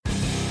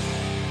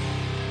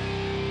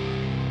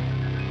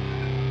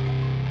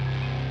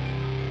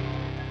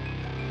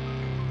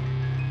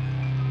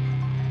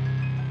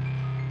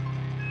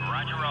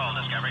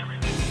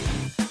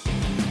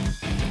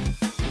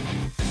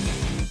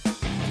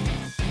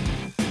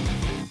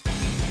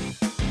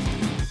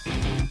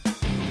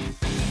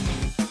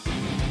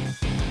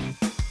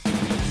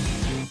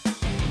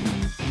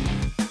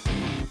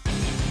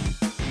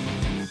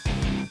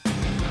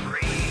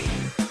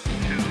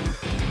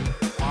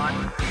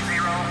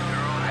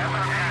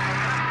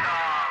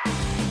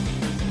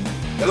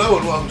Hello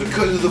and welcome to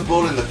Cutting to the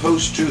Bull in the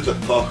Post-Truth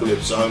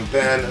Apocalypse. I'm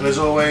Ben, and as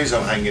always,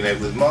 I'm hanging out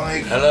with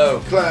Mike. Hello.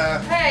 Claire.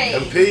 Hey.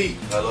 And Pete.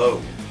 Hello.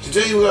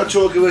 Today we're going to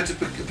talk about a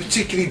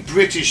particularly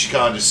British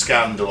kind of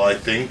scandal, I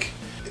think.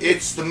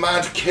 It's the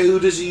mad cow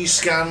disease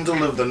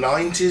scandal of the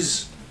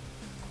 90s.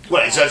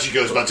 Well, it actually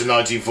goes back to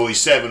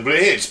 1947, but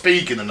it hit its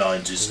peak in the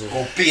 90s.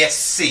 Or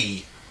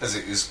BSC, as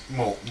it is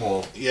more.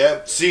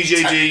 Yeah,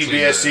 CJD, Technically,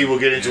 BSC, we'll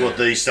get into yeah. what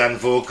they stand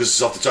for, because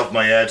it's off the top of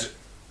my head.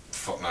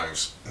 Fuck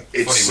knows.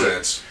 It's, Funny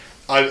words.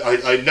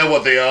 I know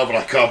what they are, but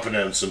I can't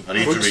pronounce them. I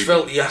need to read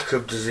them.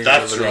 Creutzfeldt-Jakob disease.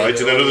 That's I believe right, it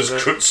and another was,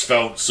 is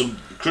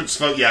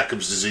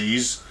Creutzfeldt-Jakob's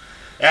disease.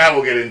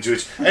 We'll get into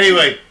it.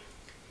 Anyway,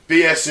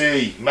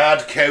 BSE,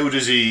 mad cow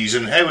disease,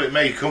 and how it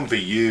may come for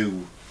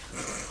you.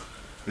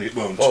 It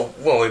won't. Well,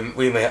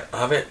 we may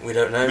have it. We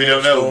don't know. We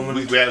don't know.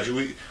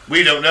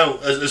 We don't know.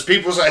 As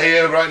people sat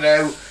here right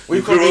now,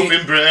 we grew up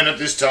in Britain at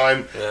this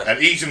time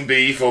and eaten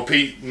beef, or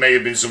Pete may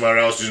have been somewhere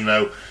else, doesn't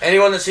know.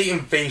 Anyone that's eaten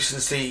beef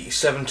since the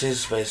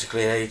 70s,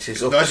 basically, and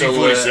 80s.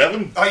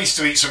 1947? I used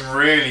to eat some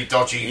really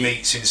dodgy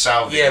meats in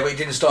Saudi. Yeah, but it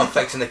didn't start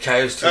affecting the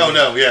cows too. Oh,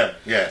 no, yeah.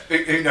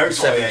 Who knows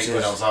what I ate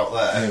when I was out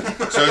there?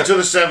 So until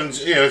the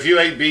 70s, if you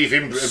ate beef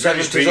in British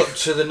 70s beef... up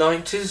to the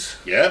 90s?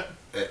 Yeah.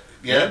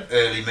 Yeah,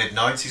 early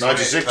mid-90s.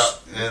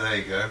 96. Yeah, there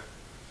you go.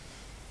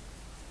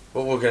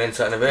 Well, we'll get into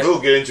that in a bit.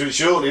 We'll get into it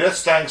shortly.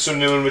 Let's thank some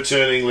new and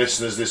returning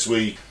listeners this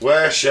week.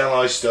 Where shall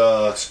I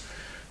start?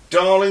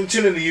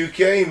 Darlington in the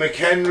UK,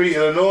 McHenry,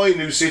 Illinois,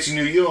 New City,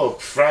 New York,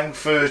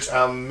 Frankfurt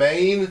am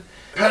Main,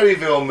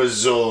 Perryville,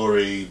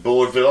 Missouri,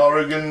 Boardville,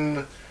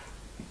 Oregon,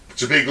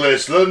 it's a big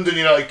list, London,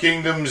 United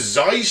Kingdom,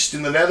 Zeist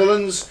in the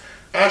Netherlands,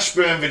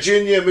 Ashburn,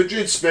 Virginia,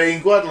 Madrid,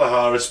 Spain,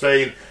 Guadalajara,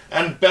 Spain,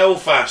 and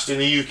Belfast in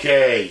the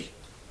UK.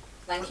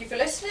 Thank you for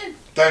listening.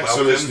 Thanks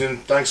Welcome. for listening.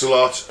 Thanks a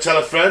lot. Tell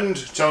a friend.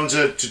 Tell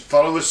them to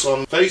follow us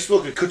on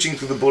Facebook at Cutting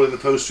Through the Bull in the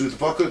Post-Truth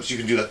Apocalypse. You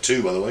can do that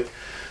too, by the way.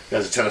 You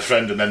have to tell a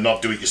friend and then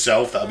not do it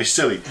yourself. That'd be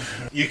silly.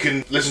 You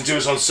can listen to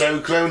us on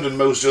SoundCloud and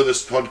most other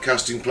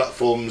podcasting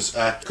platforms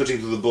at Cutting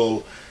Through the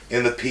Bull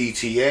in the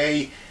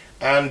PTA.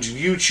 And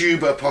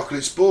YouTube at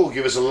Apocalypse Bull.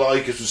 Give us a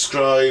like, a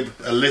subscribe,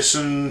 a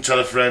listen, tell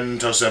a friend,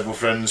 tell several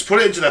friends.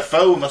 Put it into their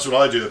phone. That's what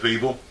I do to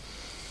people.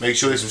 Make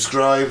sure they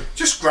subscribe.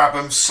 Just grab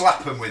them,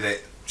 slap them with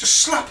it.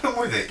 Just slap them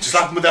with it.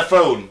 Slap them with their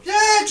phone.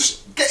 Yeah,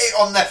 just get it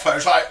on their phone.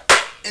 It's like,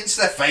 into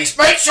their face.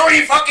 Make sure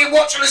you fucking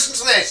watch and listen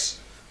to this.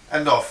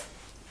 End off.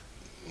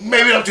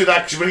 Maybe not do that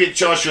because you're going to get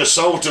charged for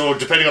assault or,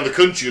 depending on the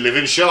country you live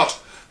in, shot.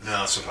 No,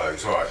 I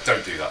suppose. Alright,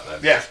 don't do that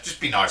then. Yeah. Just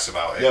be nice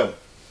about it.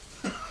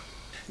 Yeah.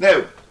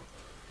 Now,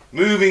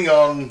 moving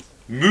on.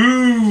 You're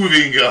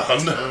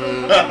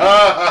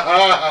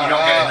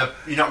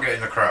not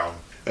getting the crown.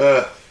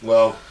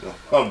 Well,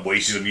 I'm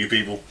wasted on you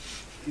people.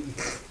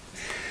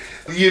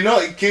 The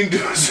United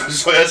Kingdom.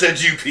 Sorry, I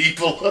said you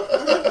people.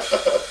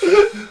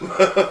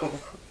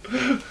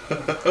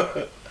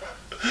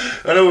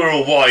 I know we're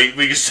all white,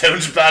 but it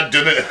sounds bad,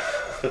 doesn't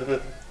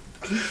it?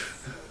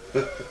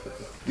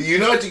 The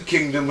United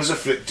Kingdom was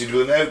afflicted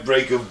with an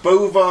outbreak of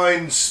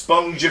bovine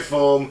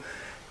spongiform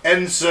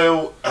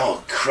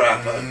Oh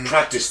crap, I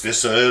practiced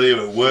this earlier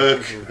at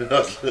work.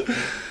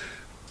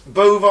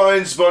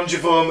 Bovine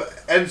spongiform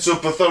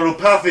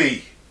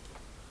encephalopathy.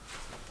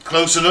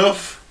 Close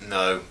enough?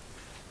 No.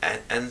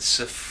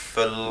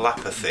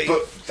 Encephalopathy.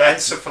 But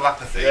that's...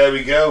 Encephalopathy. There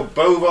we go.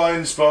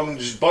 Bovine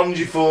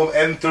spongiform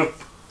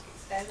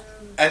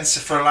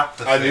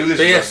Encephalopathy. I knew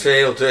this.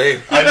 BSC will do.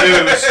 I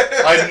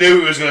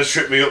knew it was going to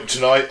trip me up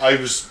tonight. I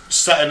was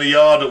sat in the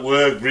yard at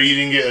work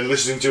reading it and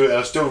listening to it, and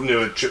I still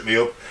knew it'd trip me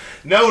up.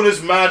 Known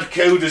as mad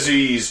cow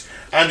disease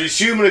and its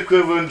human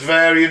equivalent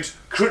variant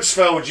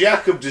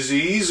Creutzfeldt-Jakob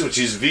disease, which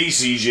is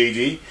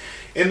VCJD,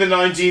 in the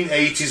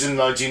 1980s and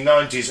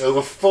 1990s,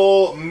 over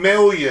 4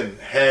 million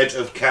head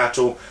of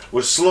cattle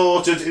were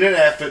slaughtered in an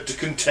effort to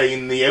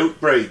contain the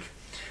outbreak,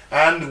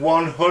 and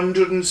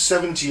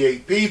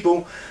 178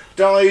 people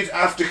died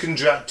after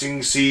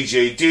contracting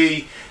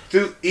CJD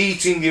through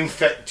eating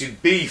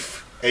infected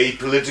beef. A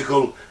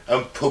political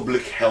and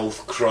public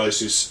health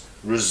crisis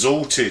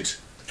resulted.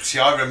 See,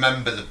 I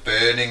remember the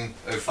burning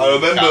of I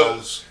remember.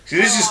 cows. See,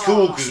 this is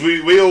cool because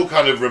we all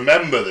kind of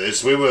remember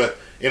this. We were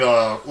in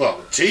our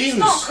teens. It's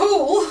not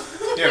cool.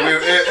 Yeah, we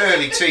were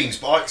early teens.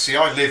 But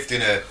I lived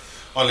in a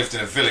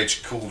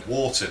village called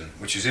Wharton,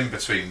 which is in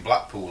between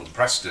Blackpool and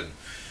Preston,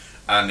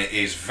 and it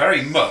is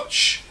very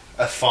much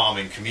a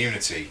farming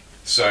community.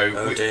 So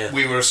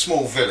we were a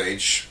small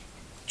village,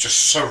 just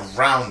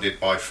surrounded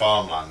by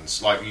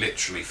farmlands, like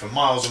literally for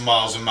miles and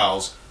miles and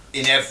miles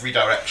in every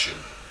direction.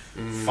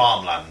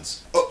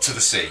 Farmlands up to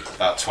the sea,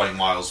 about 20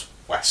 miles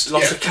west.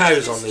 Lots of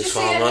cows on this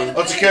farmland.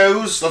 Lots of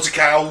cows, lots of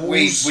cows.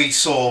 We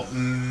saw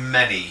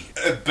many.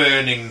 A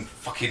burning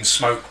fucking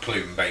smoke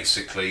plume,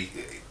 basically.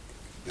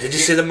 Did you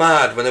see the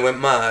mad when they went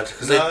mad?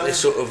 Because No. they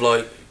sort of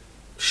like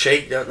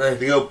shake, don't they?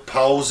 They go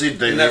palsied,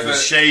 they Never-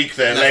 shake,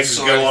 their never legs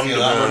saw go anything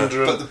like that. under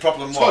them. But the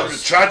problem It's quite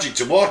was, tragic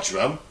to watch,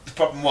 man.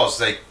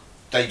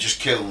 they just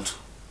killed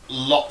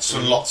lots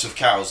and lots of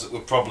cows that were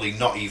probably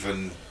not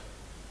even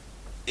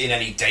in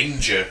any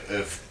danger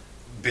of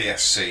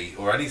BSC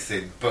or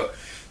anything, but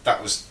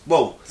that was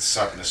Well, the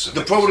sadness of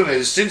the it. problem wasn't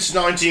it? is, since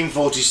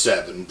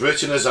 1947,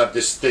 Britain has had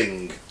this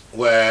thing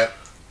where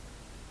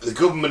the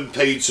government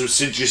paid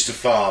subsidies to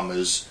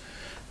farmers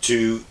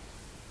to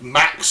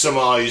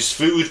maximise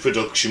food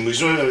production.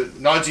 Because in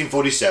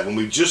 1947,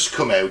 we'd just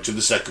come out of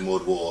the Second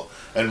World War,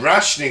 and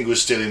rationing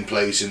was still in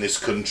place in this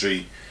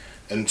country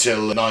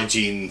until the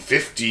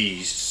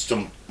 1950s,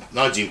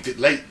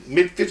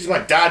 mid-50s. My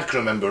dad can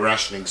remember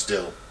rationing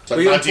still. It's like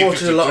We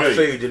imported a lot of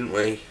 1953. food, didn't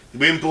we?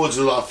 We imported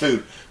a lot of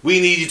food.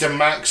 We needed to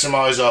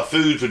maximise our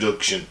food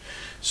production.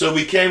 So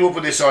we came up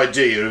with this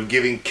idea of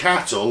giving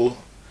cattle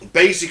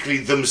basically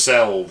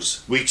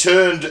themselves. We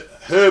turned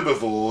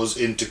herbivores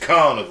into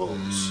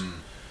carnivores.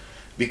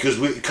 Because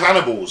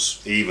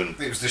cannibals, even.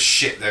 It was the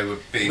shit they were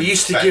being We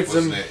used to fed, give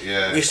them. wasn't it?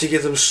 Yeah. We used to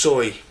give them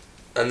soy,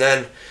 and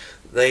then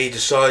they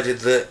decided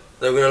that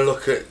they were going to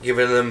look at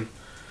giving them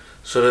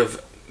sort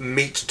of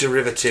meat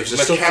derivatives. The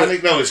stuff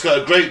that, No, it's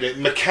got a great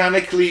name.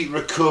 Mechanically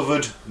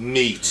recovered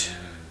meat.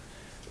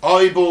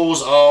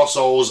 Eyeballs,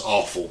 arseholes,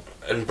 offal.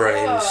 and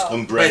brains. Oh.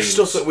 And It's brains.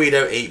 stuff that we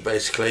don't eat,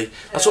 basically.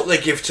 That's what they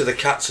give to the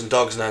cats and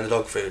dogs now in the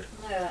dog food.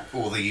 Yeah.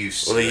 Or they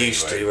used to. Or they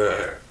used to, anyway.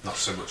 yeah. Not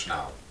so much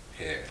now.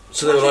 Here.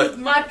 So they were like,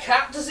 Mad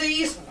cat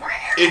disease.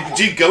 It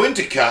did go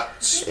into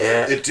cats.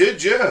 Yeah. It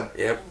did, yeah.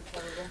 yep.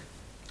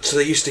 So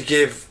they used to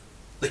give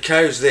the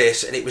cows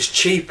this, and it was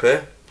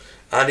cheaper,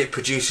 and it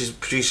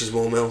produces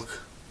more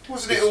milk.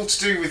 Wasn't it all to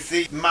do with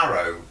the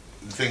marrow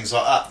and things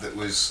like that? That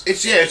was.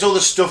 It's all the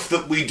stuff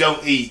that we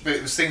don't eat. But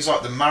it was things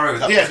like the marrow.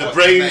 That Yeah, was the like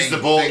brains, main the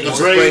ball- thing, the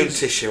wasn't Brain brains.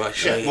 tissue,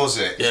 actually. it? Was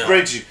it? Yeah.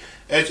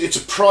 It's a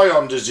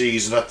prion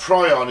disease, and a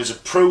prion is a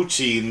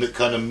protein that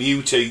kind of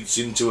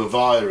mutates into a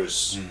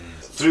virus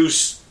through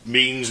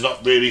means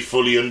not really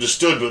fully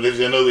understood. But if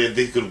they know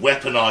they could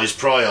weaponize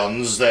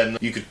prions, then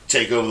you could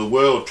take over the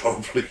world.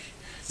 Probably,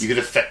 you could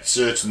affect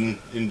certain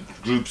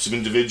groups of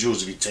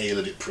individuals if you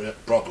tailored it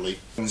properly.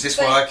 Is this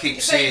So- why I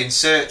keep so- seeing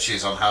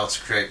searches on how to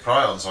create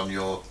prions on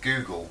your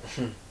Google?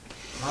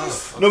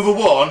 Oh. Number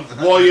one,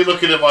 why are you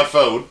looking at my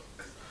phone?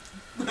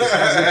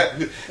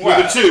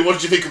 Number two, what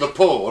did you think of the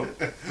porn?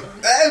 That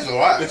was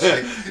alright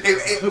actually.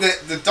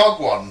 The dog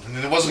one, and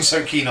I wasn't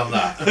so keen on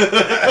that.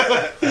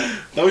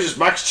 That was just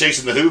Max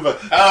chasing the Hoover.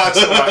 Oh,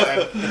 that's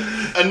alright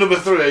then. And number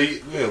three,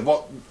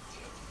 what?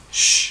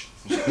 Shh.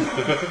 Do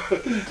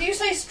you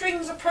say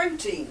strings of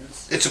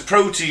proteins? It's a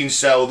protein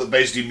cell that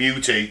basically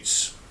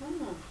mutates.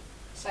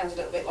 Sounds a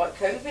little bit like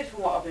COVID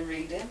from what I've been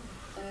reading.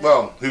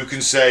 Well, who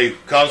can say?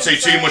 Can't say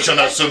too much on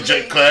that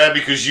subject, Claire,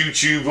 because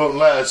YouTube won't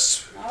let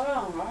us.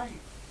 Oh, right.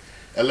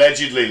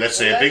 Allegedly, let's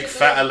say a big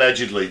fat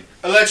allegedly.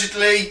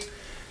 Allegedly.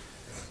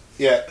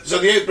 Yeah. So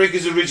the outbreak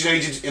has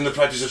originated in the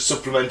practice of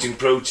supplementing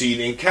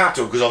protein in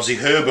cattle, because obviously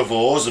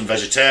herbivores and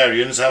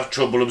vegetarians have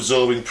trouble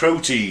absorbing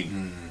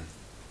protein.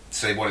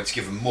 So they wanted to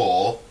give them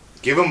more.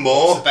 Give them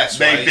more, What's the best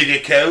make way?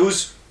 bigger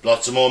cows,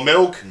 lots of more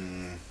milk.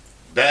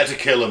 Better to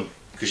kill them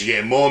because you're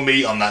getting more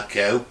meat on that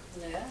cow.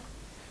 Yeah.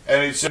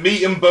 And it's a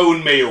meat and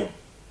bone meal,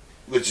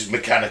 which is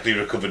mechanically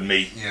recovered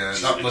meat. Yeah, which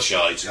is a that bit must,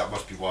 shite. that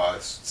must be why I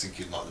was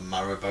thinking like the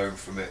marrow bone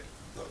from it,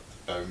 like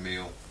the bone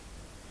meal.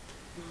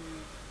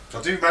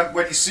 I do remember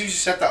when as soon as you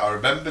said that, I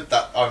remembered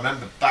that. I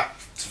remember back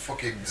to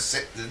fucking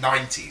the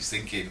 90s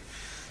thinking,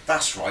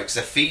 that's right, because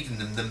they're feeding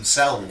them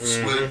themselves,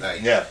 weren't they?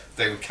 Yeah.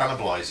 They were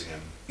cannibalising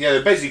them. Yeah,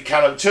 they're basically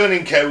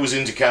turning cows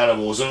into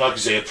cannibals, and like I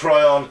say, a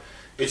prion,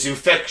 it's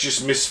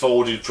infectious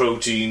misfolded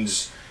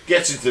proteins,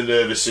 gets into the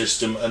nervous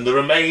system, and the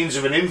remains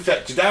of an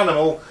infected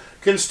animal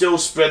can still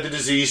spread the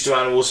disease to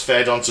animals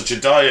fed on such a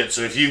diet.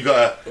 So if you've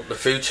got Up the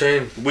food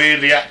chain. a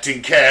weirdly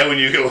acting cow and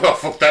you go, oh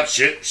fuck that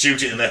shit,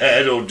 shoot it in the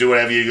head or do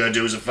whatever you're going to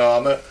do as a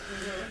farmer,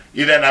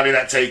 you're then having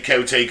that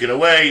cow taken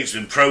away, it's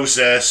been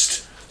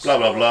processed, blah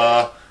blah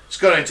blah, it's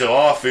gone into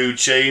our food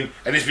chain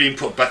and it's being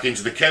put back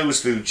into the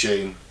cow's food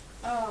chain.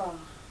 Oh.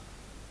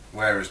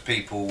 Whereas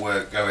people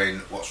were going,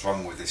 what's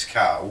wrong with this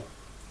cow?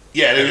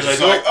 Yeah, It it was was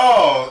like, like,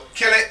 oh,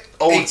 kill it,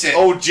 eat it.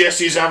 old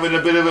Jessie's having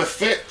a bit of a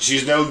fit.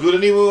 She's no good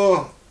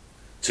anymore.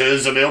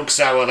 Turns the milk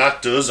sour,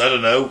 that does. I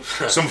don't know.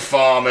 Some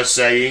farmer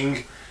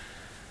saying.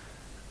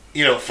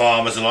 You know what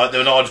farmers are like.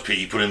 They're an odd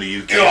people in the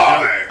UK.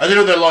 I don't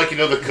know what they're like in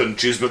other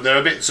countries, but they're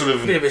a bit sort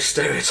of... Bit of a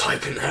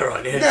stereotype in there,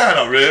 aren't you? No,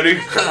 not really.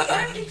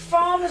 How many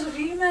farmers have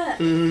you met?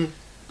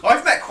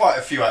 I've met quite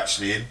a few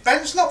actually, and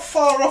Ben's not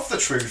far off the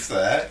truth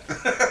there.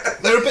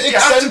 They're a bit You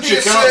have to be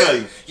eccentric, a aren't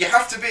certain- they? You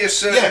have to be a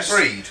certain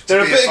breed. to They're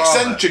a be bit farmer.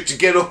 eccentric to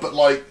get up at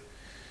like...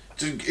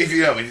 If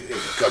you know, I mean,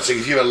 God's sake,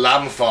 if you're a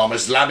lamb farmer,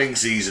 it's lambing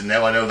season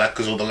now. I know that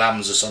because all the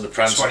lambs are on the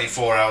prance.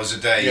 24 hours a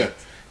day. Yeah.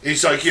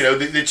 It's like, you know,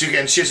 they're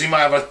getting shifts. You might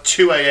have a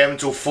 2 a.m.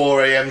 till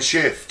 4 a.m.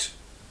 shift.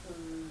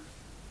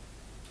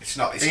 It's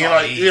not. It's And you're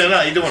not like, easy. you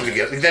know, you don't want to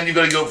get. Then you've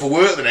got to go up for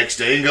work the next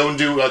day and go and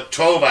do like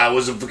 12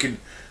 hours of fucking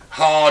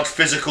hard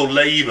physical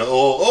labour,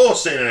 or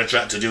sitting in a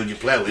tractor doing your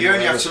ploughing. You only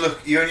whatever. have to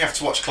look. You only have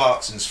to watch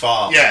Clarkson's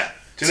Farm. Yeah,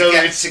 To, know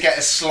get, it's to get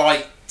a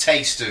slight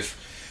taste of,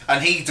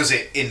 and he does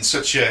it in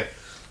such a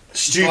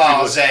stupid.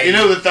 blasé. You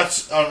know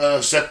that's on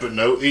a separate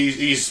note.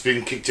 He's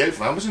been kicked out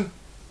from Amazon.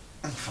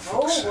 For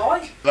fuck's sake.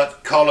 why?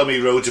 That column he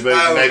wrote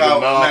about Meghan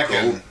about Markle,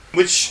 Meghan.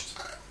 which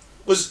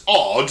was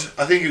odd.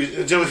 I think I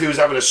don't know if he was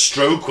having a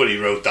stroke when he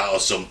wrote that or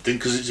something,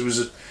 because it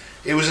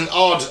was an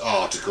odd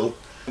article.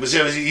 But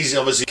he's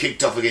obviously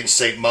kicked off against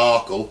St.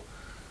 Markle,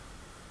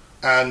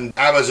 and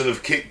Amazon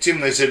have kicked him.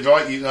 They said,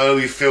 right,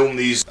 we filmed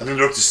these. I think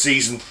they're up to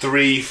season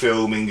 3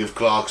 filming of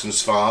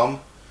Clarkson's Farm.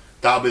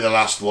 That'll be the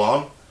last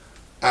one.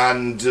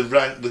 And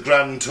the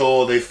Grand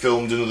Tour, they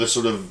filmed another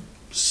sort of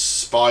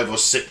 5 or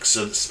 6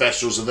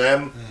 specials of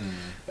them,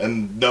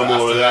 and no But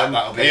more of after them.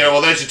 that'll be And,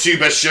 well, there's your 2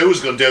 best shows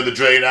gone down the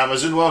drain,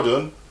 Amazon. Well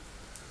done.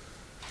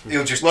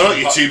 He'll just Well, not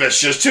your 2 best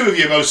shows. 2 of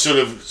your most sort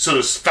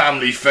of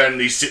family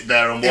friendly. Sit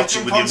there and watch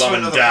it with your mum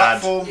and dad.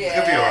 Platform. Yeah,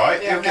 He'll be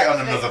alright. yeah, He'll get on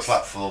Netflix. another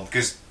platform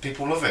because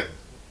people love him.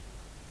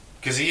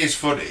 Because he is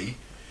funny.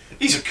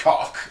 He's a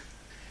cock.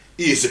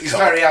 He is a He's cock.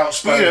 very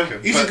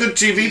outspoken. He's a but good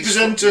TV he's-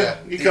 presenter. yeah,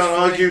 You he's can't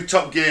funny. argue.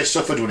 Top Gear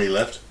suffered when he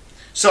left.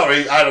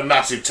 Sorry, I had a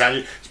massive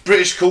tangent. It's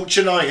British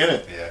culture night, isn't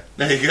it? Yeah.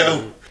 There you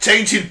go.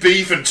 Tainted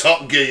beef and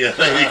Top Gear.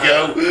 There you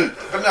go.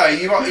 But no,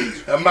 you are.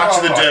 A match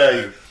of the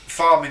day.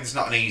 Farming's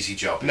not an easy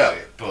job, No. is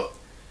it? But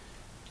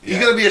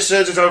You've got to be a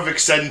certain type of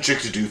eccentric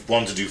to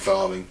want to do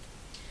farming.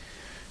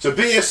 So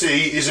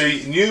BSE is a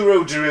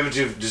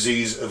neuroderivative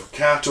disease of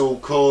cattle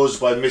caused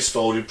by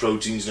misfolded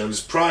proteins known as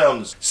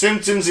prions.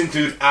 Symptoms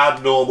include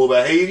abnormal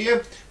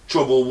behaviour,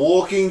 trouble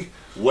walking,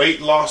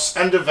 weight loss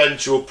and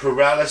eventual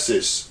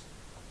paralysis.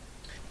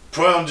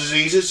 Prion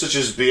diseases such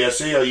as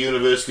BSE are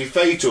universally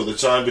fatal. The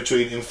time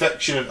between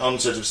infection and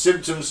onset of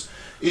symptoms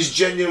is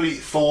generally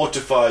 4 to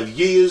 5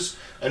 years,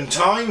 and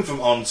time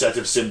from onset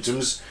of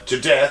symptoms to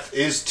death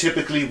is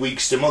typically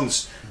weeks to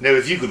months. Now,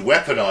 if you could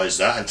weaponise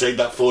that and take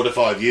that 4 to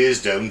 5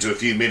 years down to a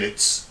few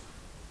minutes,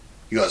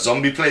 you got a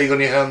zombie plague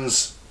on your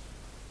hands.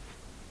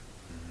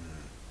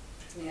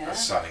 Yeah.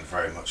 that's sounding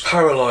very much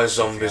Paralysed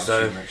zombies,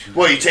 though.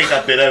 Well, you take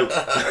that bit out.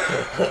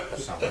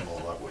 Sounding more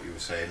like what you were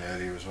saying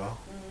earlier as well.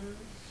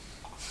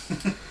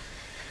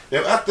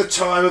 Now, at the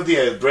time of the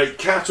outbreak,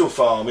 cattle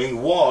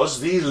farming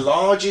was the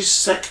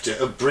largest sector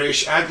of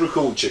British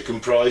agriculture,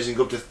 comprising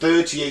up to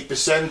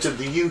 38% of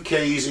the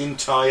UK's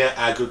entire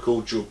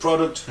agricultural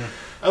product,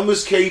 and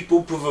was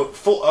capable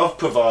of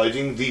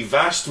providing the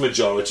vast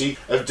majority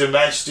of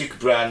domestic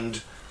brand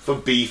for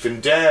beef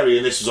and dairy,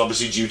 and this was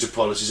obviously due to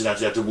policies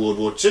enacted after World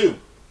War II.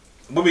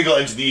 When we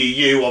got into the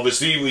EU,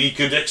 obviously, we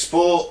could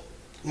export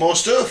more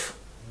stuff.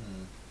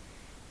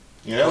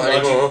 You know, Not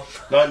anymore.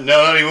 Not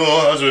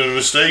anymore. That was a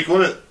mistake,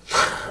 wasn't it?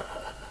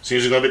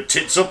 Seems to have got a bit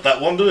tits up, that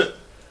one, doesn't it?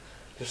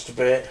 Just a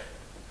bit.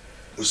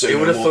 We'll say Who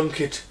would no have more.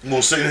 thunk it?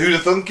 We'll see who'd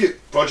have thunk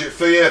it. Project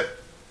Fear.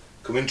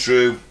 Coming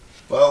true.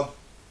 Well,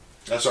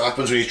 that's what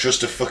happens when you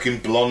trust a fucking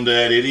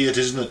blonde-haired idiot,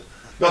 isn't it?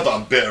 Not that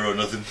I'm bitter or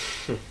nothing.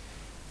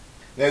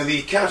 Now,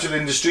 the cattle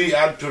industry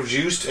had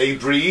produced a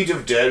breed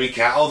of dairy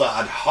cattle that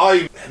had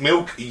high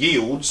milk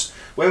yields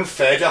when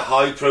fed a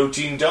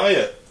high-protein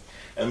diet.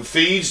 And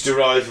feeds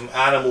derived from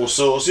animal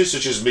sources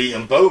such as meat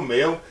and bone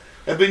meal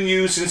have been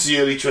used since the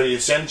early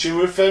 20th century and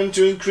were found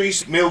to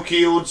increase milk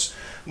yields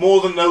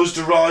more than those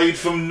derived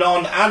from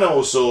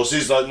non-animal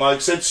sources, like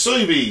Mike said,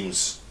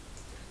 soybeans.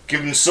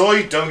 Give them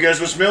soy, don't get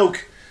as much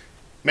milk.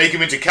 Make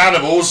them into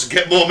cannibals,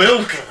 get more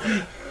milk.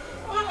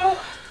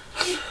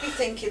 You'd be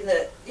thinking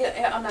that,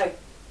 yeah, I know,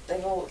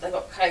 they've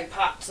got cow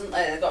pats, haven't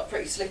they? They've got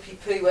pretty slippy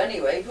poo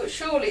anyway, but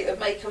surely it would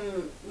make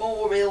them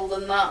more ill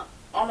than that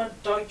on a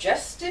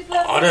digestive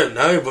level. I don't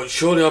know, but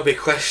surely I'll be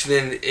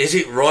questioning, is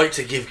it right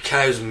to give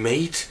cows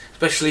meat?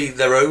 Especially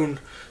their own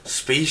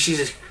species?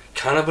 Is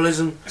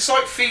cannibalism? It's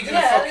like feeding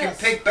Yeah, a fucking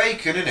that's- pig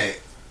bacon, isn't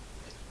it?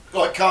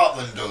 Like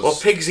Cartland does. Well,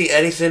 pigs eat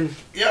anything.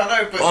 yeah,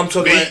 I know, but I'm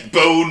talking about... Meat,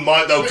 bone,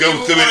 might they'll but go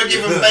you through want it. to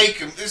give them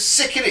bacon. They're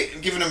sick of it,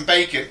 giving them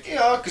bacon.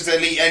 Yeah, because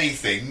they'll eat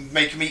anything.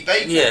 Make them eat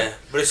bacon. Yeah,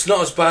 but it's not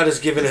as bad as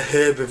giving a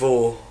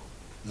herbivore.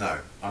 No,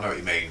 I know what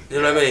you mean.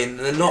 You know what I mean?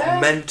 They're not Yeah.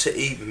 meant to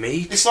eat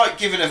meat. It's like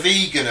giving a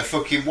vegan a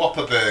fucking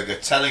Whopper burger,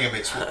 telling him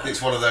it's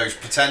one of those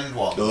pretend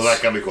ones. Oh,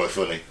 that can be quite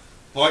funny.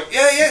 Like,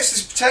 yeah, it's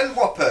this pretend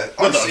Whopper.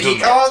 Well, Honestly, no, you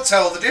don't can't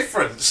tell the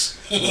difference.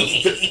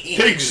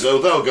 Pigs, though,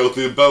 they'll go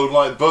through bone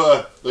like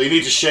butter. You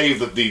need to shave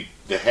the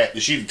hair,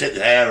 take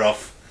the hair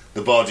off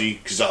the body,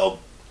 because that'll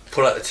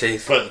Pull out the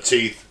teeth. put out the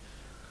teeth.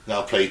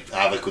 That'll play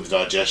havoc with the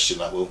digestion,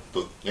 that will.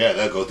 But yeah,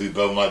 they'll go through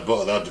bone like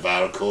butter. They'll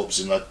devour a corpse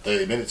in like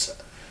 30 minutes.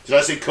 Did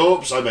I say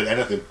corpse? I meant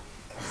anything.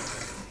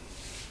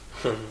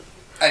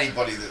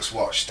 Anybody that's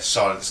watched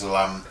Silence of the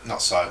Lamb,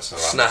 not Silence of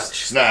the Lamb,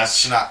 Snatch. Snatch.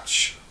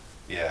 Snatch,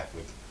 yeah,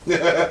 would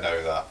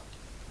know that.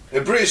 The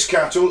British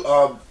cattle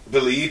are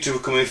believed to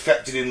have become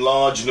infected in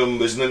large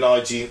numbers in the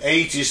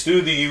 1980s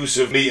through the use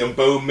of meat and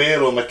bone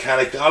meal or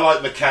I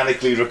like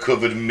mechanically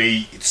recovered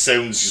meat. It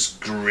sounds just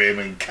grim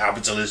and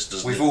capitalist,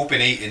 doesn't We've it? all been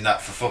eating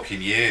that for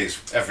fucking years.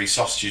 Every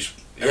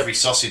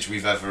sausage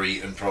we've ever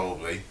eaten,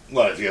 probably.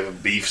 Well, if you have a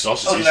beef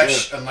sausage,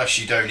 Unless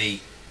you don't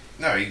eat.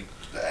 No,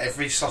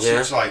 every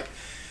sausage, Yeah. like,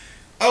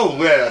 Oh,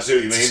 yeah, I see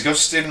what you mean.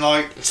 disgusting,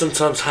 like,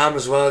 Sometimes ham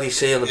as well, you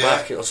see on the Yeah.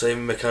 back, it'll say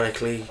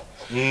mechanically,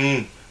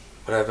 Mm.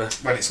 whatever.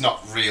 when it's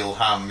not real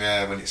ham,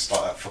 yeah, when it's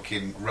like that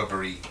fucking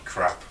rubbery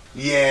crap.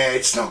 Yeah,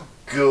 it's not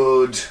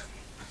good.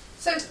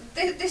 So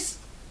this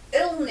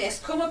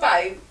illness come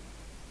about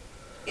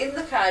in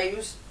the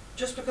cows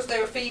just because they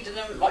were feeding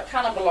them, like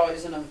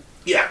cannibalising them.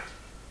 Yeah.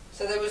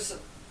 So there was,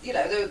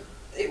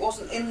 it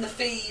wasn't in the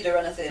feed or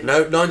anything. No,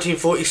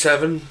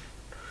 1947.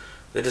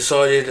 They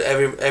decided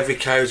every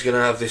cow's going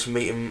to have this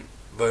meat and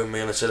bone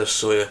meal instead of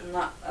soya.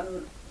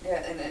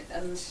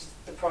 And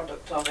the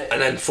product of it.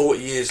 And then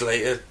 40 years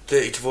later,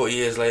 30 to 40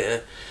 years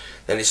later,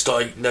 then it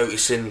started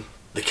noticing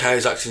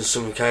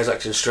some cows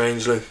acting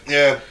strangely.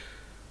 Yeah.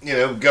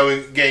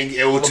 Getting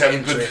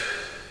ill-tempered.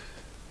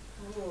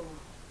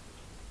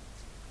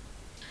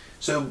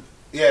 So,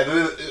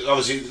 yeah,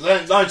 obviously,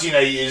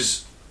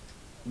 1980s,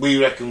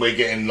 we reckon we're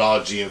getting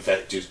largely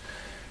infected.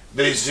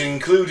 This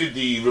included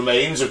the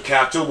remains of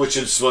cattle which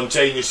had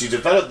spontaneously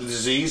developed the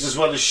disease, as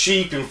well as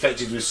sheep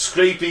infected with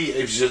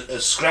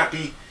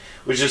scrapie,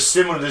 which is a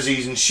similar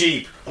disease in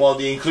sheep, while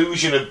the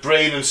inclusion of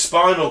brain and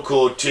spinal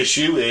cord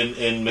tissue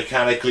in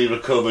mechanically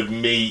recovered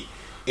meat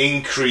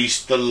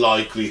increased the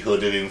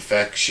likelihood of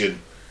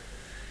infection.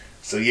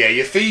 So yeah,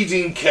 you're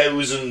feeding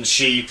cows and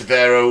sheep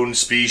their own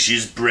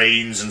species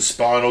brains and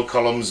spinal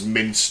columns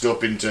minced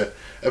up into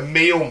a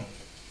meal.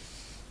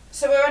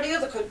 So are any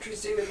other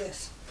countries doing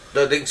this?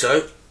 Don't think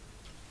so.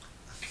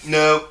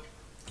 No.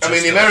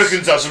 The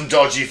Americans have some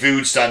dodgy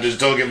food standards,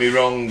 don't get me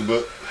wrong,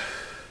 but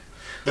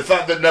the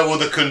fact that no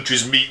other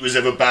country's meat was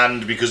ever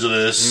banned because of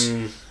this.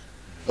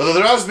 Although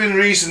there has been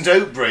recent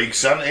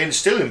outbreaks, and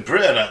still in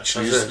Britain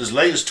actually, as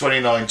late as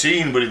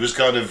 2019, but it was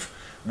kind of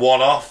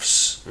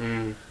one-offs.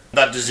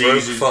 That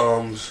disease. Rogue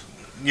farms.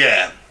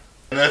 Yeah.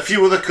 And a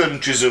few other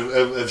countries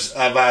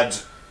have had,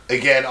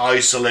 again,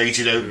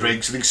 isolated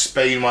outbreaks. I think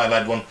Spain might have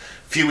had one. A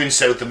few in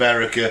South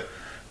America.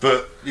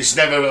 But it's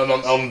never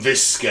on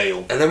this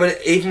scale. And then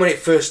even when it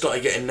first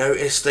started getting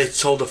noticed, they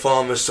told the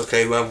farmers,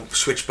 okay, well,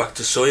 switch back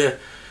to soya.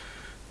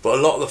 But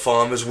a lot of the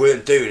farmers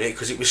weren't doing it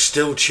because it was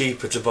still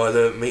cheaper to buy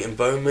the meat and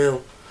bone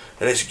meal.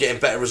 And it's getting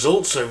better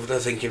results, so they're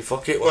thinking,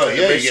 fuck it. Well,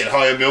 yeah, you get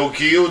higher milk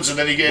yields and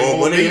then you get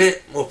more money in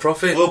it, more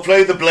profit. We'll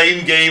play the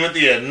blame game at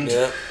the end.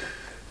 Yeah.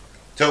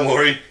 Don't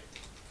worry.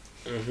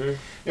 In the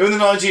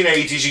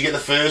 1980s, you get the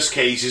first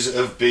cases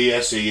of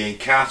BSE in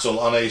cattle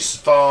on a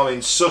farm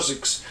in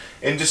Sussex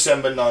in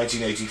December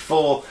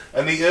 1984,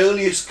 and the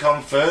earliest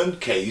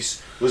confirmed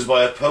case was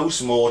by a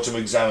post-mortem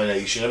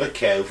examination of a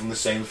cow from the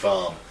same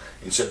farm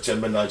in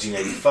September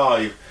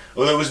 1985,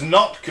 although it was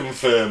not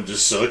confirmed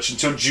as such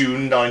until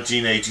June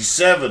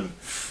 1987.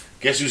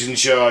 Guess who's in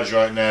charge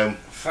right now?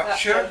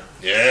 Thatcher?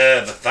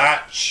 Yeah, the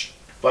Thatch.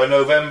 By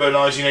November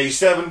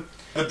 1987,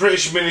 the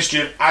British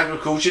Ministry of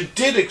Agriculture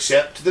did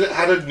accept that it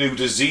had a new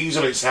disease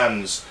on its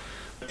hands.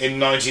 In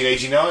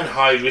 1989,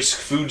 high-risk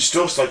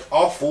foodstuffs like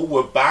offal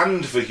were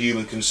banned for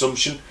human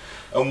consumption,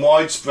 and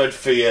widespread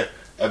fear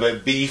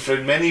about beef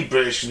led many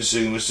British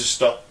consumers to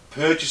stop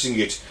purchasing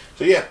it.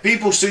 So yeah,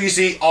 people still used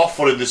to eat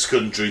offal in this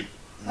country.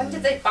 When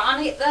did they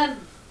ban it then?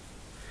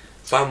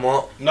 Ban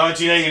what?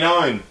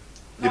 1989,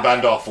 they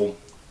banned offal.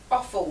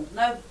 Offal?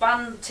 No,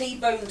 ban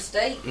T-bone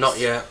steaks? Not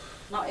yet.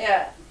 Not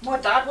yet. My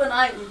dad went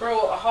out and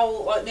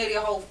brought nearly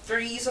a whole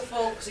freezer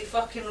full because he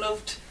fucking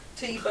loved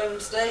T-bone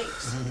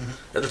steaks.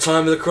 At the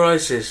time of the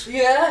crisis?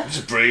 Yeah.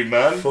 He's a brave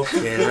man.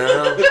 Fucking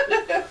hell.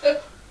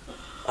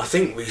 I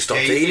think we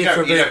stopped eating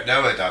for a bit. You don't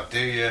know her, Dad, do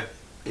you?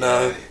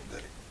 No. Yeah,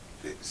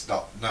 it's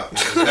not. No,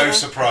 there's no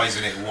surprise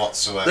in it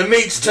whatsoever. The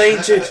meat's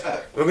tainted.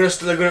 We're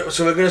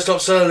gonna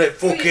stop selling it.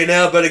 Fucking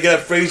hell, better get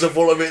a freezer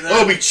full of it now.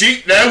 Oh, be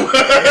cheap now.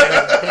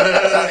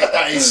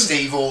 That is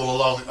Steve all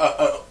along.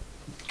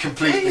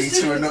 Completely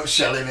to a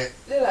nutshell in it.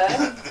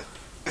 Yeah.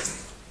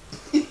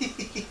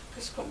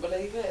 Just couldn't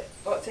believe it.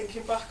 Like,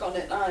 thinking back on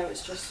it now,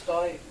 it's just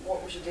like,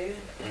 what was you doing?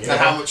 And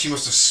how much you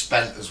must have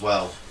spent as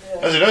well. Yeah.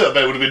 As you know, that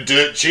bet would have been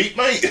dirt cheap,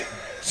 mate.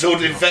 It's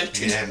all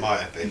infected. Yeah, it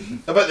might have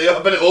been. I bet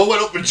it all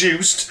went up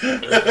reduced. I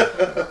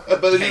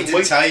bet they He didn't did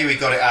wait. tell you he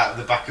got it out of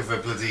the back of a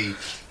bloody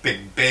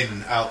big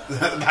bin out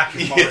at the back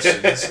of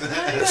Morrison's.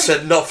 It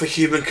said not for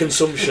human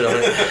consumption on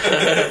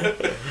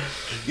it.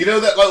 You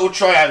know that little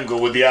triangle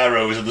with the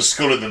arrows and the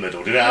skull in the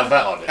middle? Did it have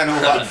that on it? And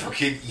all that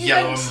fucking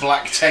yellow and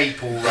black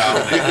tape all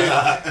round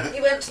it. He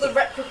went to the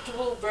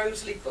reputable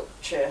Rosalie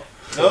Butcher.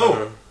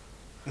 Oh.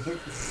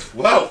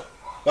 Well,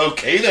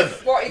 okay then.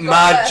 What he got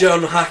Mad there?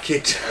 John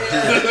Hackett.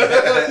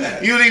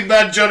 You leave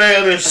Mad John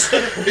Ernest.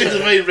 He's a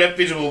very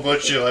reputable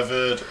butcher, I've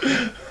heard.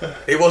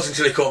 It wasn't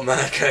until he caught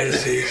mad cow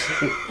disease.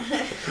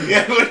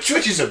 Yeah, well, it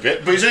twitches a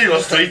bit, but he's only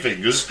lost 3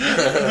 fingers.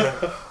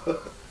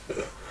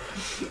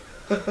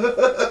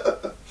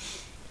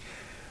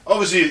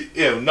 Obviously,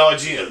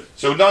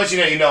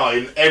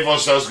 1989, everyone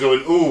starts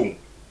going, ooh,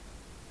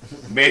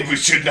 maybe we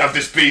shouldn't have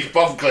this beef.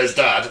 Bob Clare's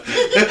dad.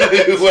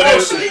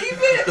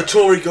 The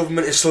Tory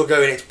government is still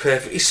going, it's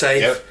perfectly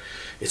safe. Yep.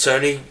 It's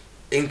only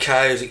in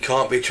cows, it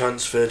can't be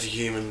transferred to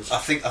humans. I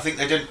think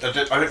they don't. I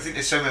don't think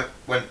they so much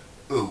went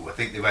ooh. I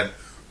think they went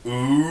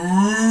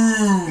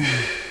ooh.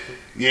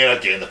 Yeah,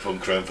 not getting the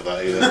punk crown for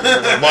that either.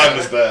 Mine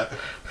was there.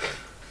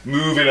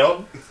 Moving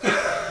on.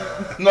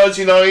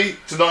 1990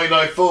 to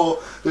 1994,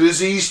 the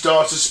disease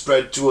started to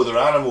spread to other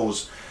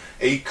animals.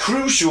 a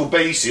crucial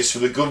basis for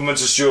the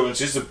government's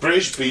assurances that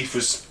British beef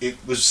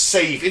was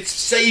safe. It's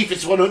safe.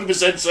 It's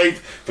 100% safe.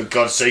 For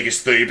God's sake,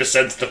 it's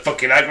 30% of the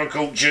fucking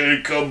agriculture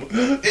income.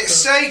 It's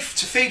safe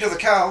to feed other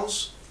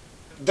cows.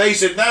 They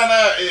said,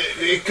 no,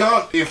 it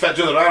can't infect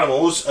other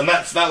animals, and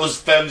that was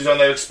founded on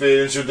their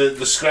experience with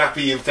the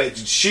scrappy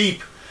infected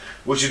sheep,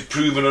 which had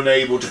proven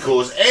unable to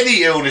cause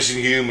any illness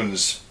in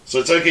humans. So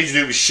it's okay to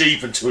do it with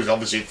sheep until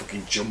obviously it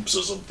fucking jumps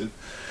or something.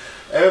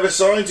 However,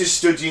 scientists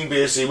studying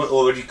BSE were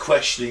already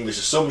questioning this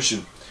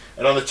assumption,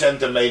 and on the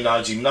 10th of May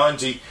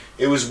 1990,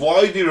 it was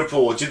widely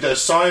reported that a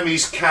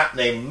Siamese cat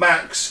named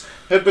Max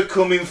had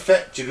become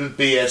infected with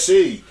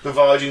BSE,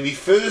 providing the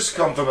first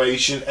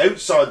confirmation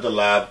outside the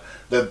lab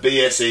that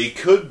BSE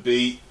could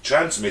be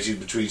transmitted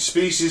between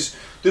species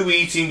through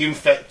eating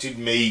infected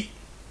meat.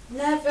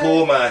 Never.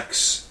 Poor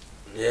Max.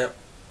 Yep.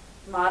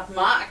 Mad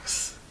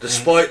Max.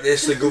 Despite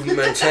this, the government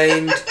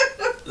maintained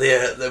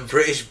the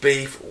British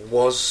beef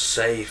was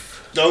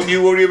safe. Don't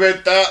you worry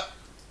about that.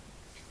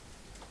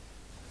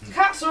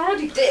 Cats are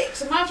already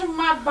dicks. Imagine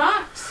Mad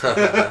Max.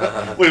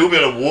 Well, he'll be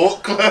on a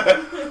walk,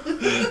 Claire.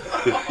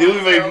 He'll be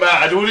very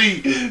mad, won't he?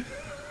 It'll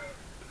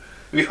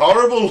be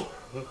horrible.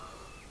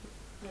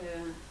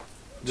 Yeah.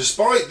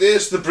 Despite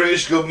this, the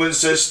British government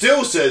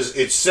still says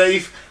it's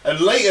safe, and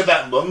later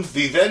that month,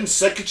 the then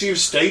Secretary of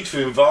State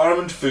for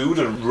Environment, Food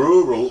and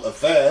Rural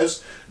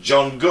Affairs,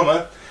 John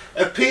Gummer,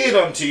 appeared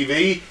on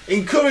TV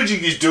encouraging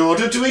his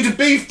daughter to eat a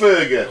beef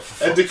burger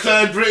and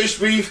declared British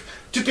beef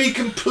to be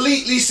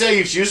completely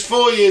safe. She was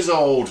 4 years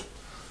old.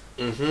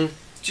 Mm-hmm. Do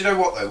you know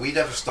what though? We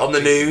never stopped On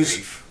the eating news.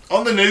 beef.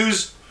 On the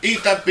news,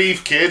 eat that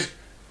beef, kid.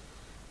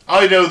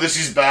 I know this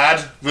is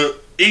bad,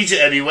 but eat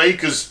it anyway,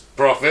 because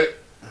profit.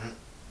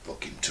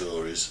 Fucking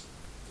Tories.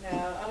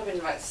 Yeah, I'd have been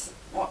about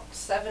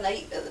 7,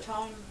 8 at the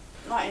time.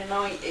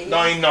 1990.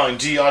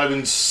 990, I'd have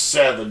been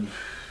 7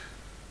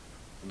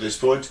 at this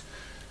point.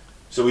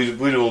 So we'd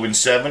have all been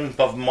 7,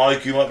 apart from Mike,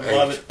 who might be 8.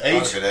 I'd have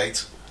been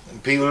 8.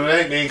 And people were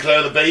 8, me and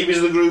Claire, the babies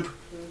of the group.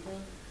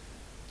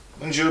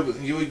 Mm-hmm. And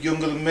you were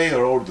younger than me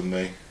or older than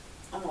me?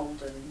 I'm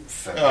older than you.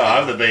 February. Oh,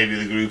 I'm the baby of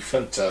the group,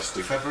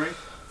 fantastic. February?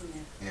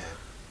 Yeah. Yeah.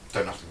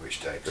 Don't ask me which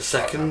day. The just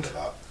can't second? remember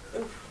that.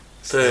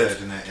 Third.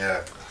 Isn't it?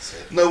 Yeah, that's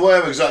it. No way,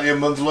 I'm exactly a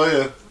month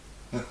later.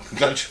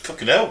 Glad you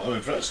fucking hell, I'm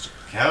impressed.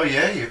 Oh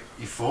yeah, you're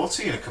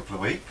 40 in a couple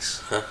of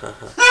weeks.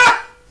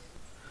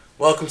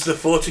 Welcome to the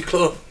 40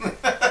 Club.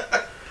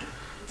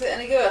 Is it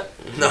any good?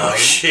 No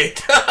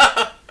shit.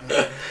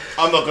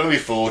 I'm not going to be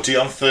 40,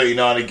 I'm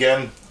 39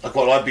 again. I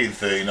quite like being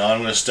 39, I'm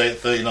going to stay at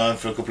 39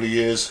 for a couple of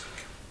years.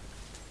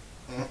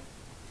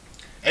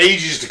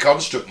 Age is the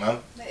construct, man.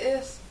 It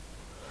is.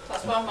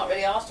 That's why I'm not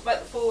really asked about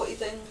the 40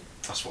 thing.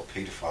 That's what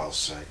paedophiles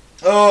say.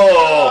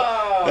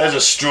 Oh, there's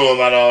a straw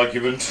man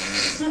argument.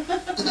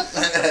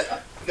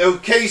 No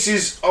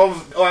cases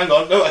of,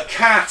 a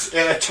cat,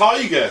 a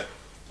tiger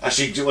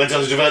actually went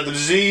on to develop the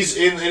disease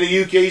in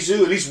a UK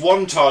zoo. At least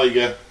one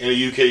tiger in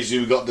a UK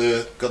zoo got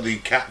the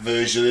cat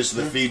version of this,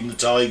 so they're feeding the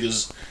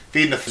tigers,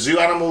 feeding the zoo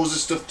animals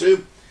and stuff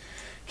too.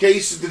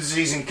 Cases of the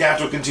disease in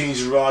cattle continue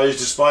to rise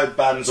despite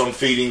bans on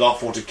feeding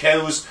offal to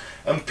cows,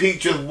 and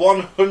peaked with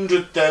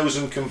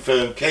 100,000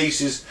 confirmed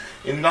cases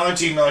in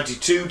 1992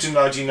 to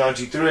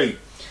 1993.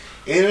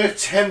 In an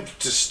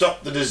attempt to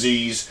stop the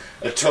disease,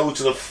 a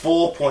total of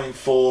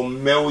 4.4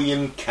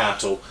 million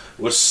cattle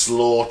were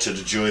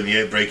slaughtered during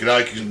the outbreak. And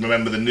I can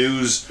remember the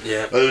news.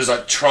 Yeah. There was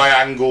like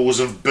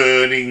triangles of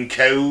burning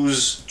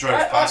cows.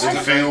 Drove past in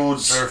them.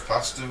 fields. Drove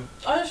past them.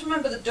 I just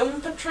remember the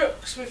dumper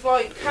trucks with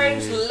like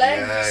cows'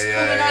 legs yeah,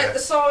 coming yeah. out the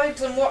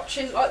sides and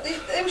watching. Like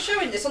they were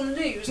showing this on the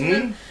news, and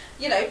then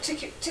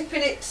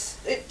tipping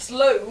its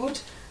load,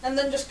 and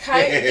then just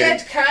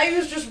dead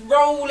cows just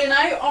rolling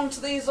out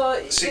onto these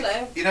See, you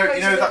know you know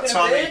places that that are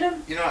time. gonna burn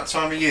 'em. You know that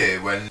time of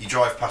year when you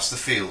drive past the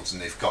fields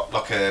and they've got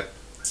like a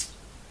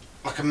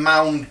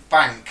mound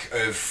bank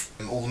of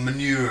all the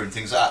manure and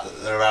things like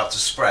that they're out to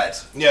spread.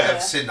 Yeah.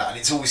 I've seen that, and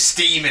it's always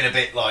steaming a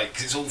bit, like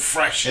 'cause it's all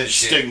fresh and It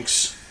shit.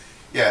 stinks.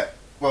 Yeah.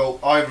 Well,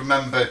 I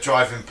remember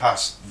driving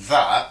past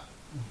that,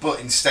 but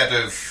instead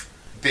of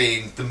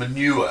being the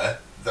manure,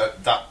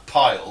 that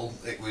pile,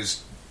 it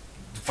was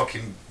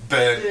fucking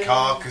burnt Yeah.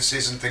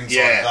 carcasses and things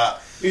Yeah. like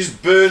that. He's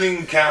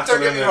burning cattle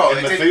Don't get in me wrong,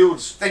 the they did-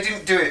 fields. They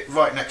didn't do it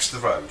right next to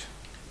the road.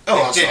 Oh,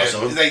 They that's didn't. nice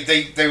of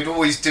them. They would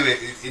always do it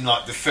in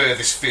like the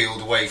furthest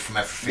field away from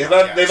everything.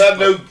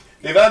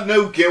 They've had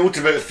no guilt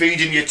about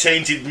feeding you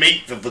tainted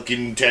meat for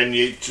fucking 10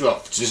 years,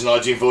 since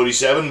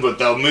 1947, but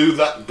they'll move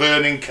that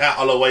burning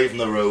cattle away from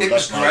the road. It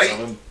That's was nice great. of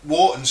them.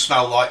 Wharton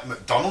smelled like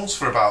McDonald's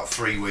for about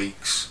 3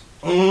 weeks,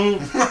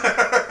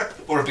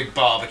 or a big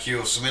barbecue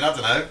or something. I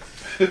don't know.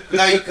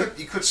 No,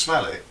 you could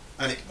smell it,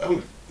 and it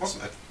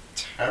wasn't a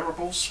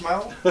terrible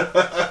smell.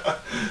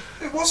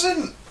 It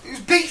wasn't. It was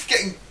beef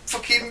getting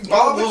fucking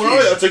barbecue. All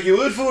right, I'll take your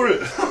word for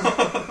it.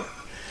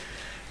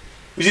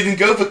 We didn't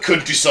go for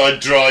countryside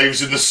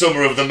drives in the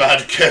summer of the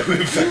mad cow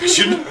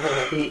infection.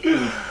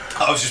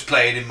 I was just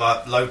playing in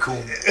my local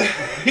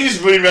He's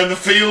running around the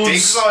fields.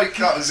 dig like,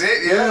 that was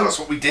it, yeah, that's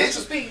what we did.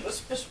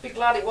 Let's just be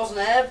glad it wasn't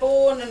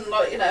airborne and,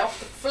 like, you know, off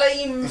the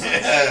flames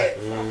and shit.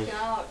 Fucking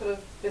hell, that could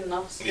have been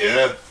nasty.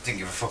 Yeah. Didn't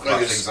give a fuck Like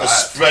about a things like that.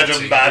 spread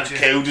of mad did you?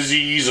 cow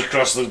disease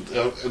across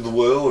the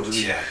world.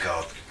 Yeah,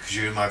 God. Could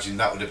you imagine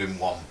that would have been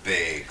one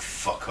big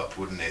fuck up,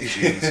 wouldn't it?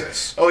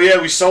 Jesus. Oh yeah,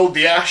 we sold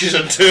the ashes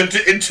and turned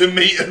it into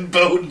meat and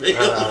bone meal.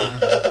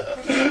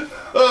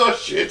 Oh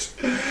shit.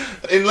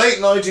 In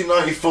late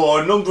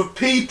 1994, a number of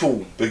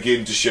people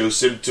begin to show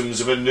symptoms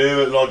of a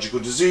neurological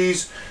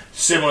disease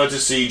similar to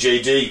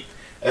CJD,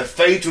 a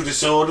fatal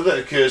disorder that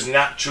occurs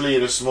naturally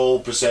in a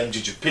small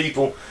percentage of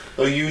people,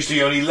 though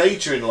usually only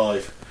later in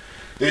life.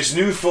 This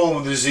new form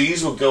of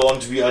disease will go on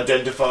to be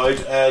identified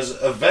as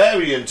a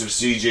variant of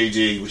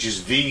CJD, which is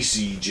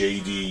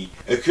VCJD,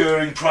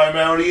 occurring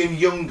primarily in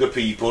younger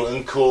people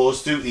and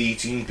caused through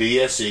eating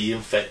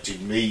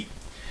BSE-infected meat.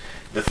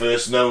 The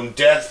first known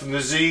death from the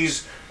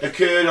disease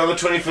occurred on the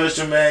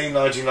 21st of May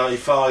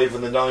 1995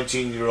 when the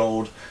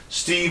 19-year-old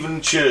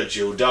Stephen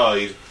Churchill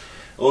died.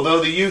 Although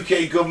the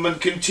UK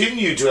government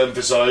continued to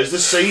emphasise the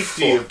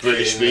safety of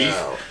British beef,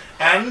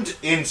 and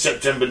in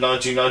September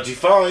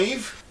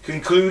 1995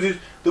 concluded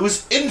there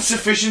was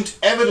insufficient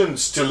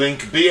evidence to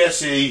link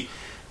BSE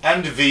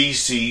and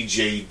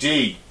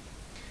VCJD.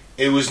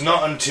 It was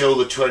not until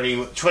the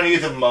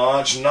 20th of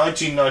March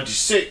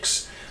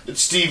 1996 that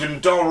Stephen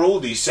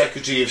Dorrell, the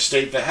Secretary of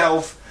State for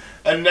Health,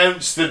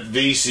 announced that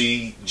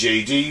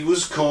VCJD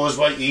was caused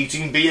by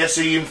eating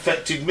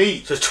BSE-infected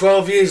meat. So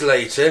 12 years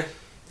later,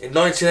 in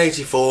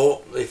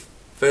 1984, they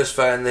first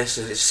found this,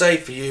 as it's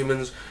safe for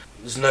humans,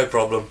 there's no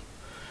problem.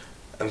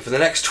 And for the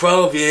next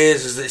 12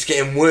 years, as it's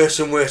getting worse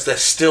and worse, they're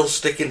still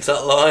sticking to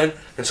that line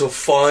until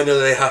finally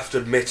they have to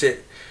admit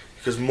it,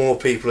 because more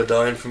people are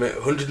dying from it.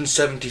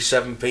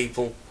 177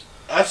 people.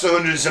 That's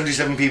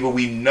 177 people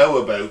we know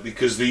about,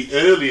 because the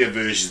earlier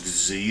versions of the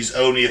disease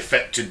only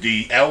affected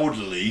the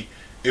elderly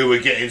who were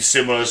getting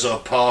similar sort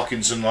of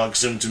Parkinson-like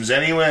symptoms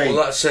anyway.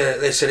 Well, that's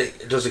they said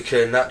it does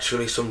occur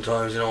naturally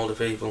sometimes in older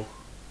people.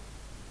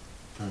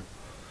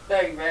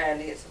 Very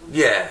rarely, it's...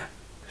 Yeah.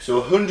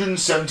 So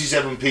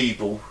 177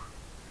 people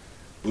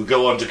will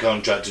go on to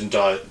contract and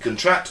die of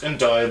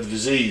the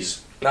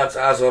disease. That's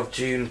as of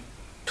June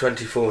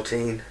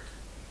 2014.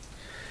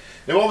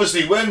 Now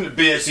obviously when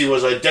BSE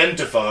was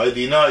identified,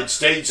 the United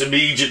States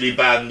immediately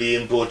banned the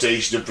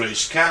importation of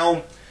British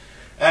cattle,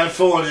 and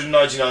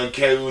 499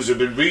 cows who had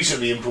been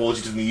recently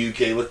imported in the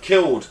UK were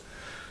killed.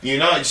 The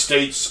United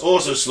States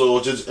also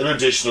slaughtered an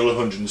additional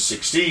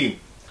 116.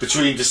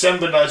 Between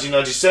December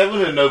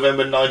 1997 and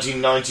November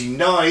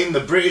 1999, the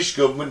British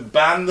government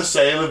banned the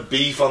sale of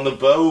beef on the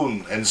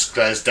bone, hence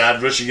Claire's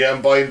dad rushing out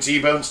and buying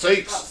T-bone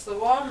steaks. That's the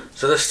one.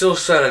 So they're still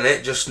selling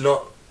it, just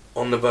not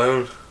on the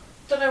bone.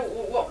 Don't know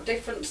what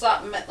difference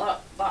that meant.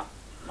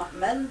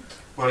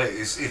 Well,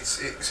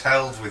 it's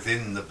held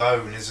within the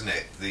bone, isn't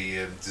it?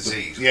 The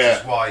disease. Yeah.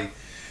 Which is why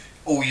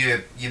all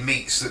your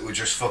meats that were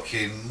just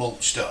fucking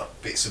mulched up,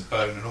 bits of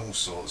bone and all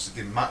sorts, it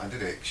didn't matter,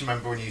 did it? Because you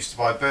remember when you used to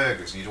buy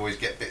burgers and you'd always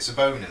get bits of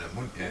bone in them,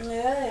 wouldn't you?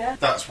 Yeah.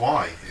 That's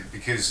why,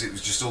 because it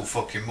was just all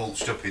fucking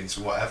mulched up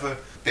into whatever,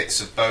 bits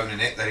of bone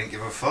in it. They didn't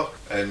give a fuck,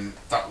 and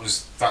that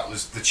was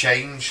the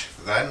change.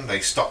 Then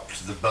they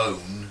stopped the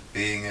bone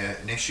being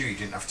an issue. You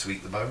didn't have to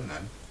eat the bone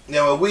then.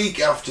 Now a week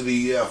after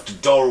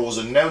Dorrell's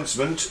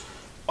announcement,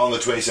 on the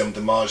 27th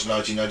of March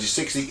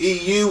 1996, the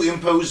EU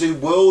imposed a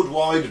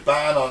worldwide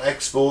ban on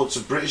exports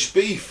of British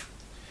beef.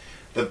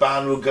 The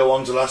ban would go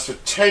on to last for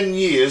 10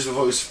 years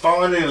before it was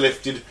finally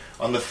lifted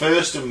on the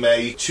 1st of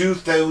May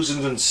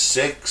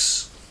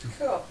 2006.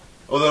 Cool.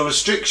 Although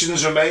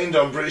restrictions remained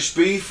on British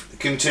beef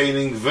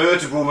containing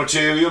vertebral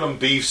material and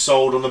beef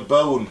sold on the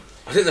bone.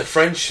 I think the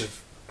French have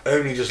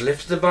only just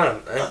lifted the ban,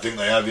 haven't they? I think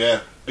they have,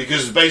 yeah.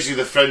 Because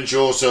basically the French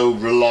also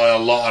rely a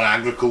lot on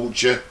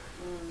agriculture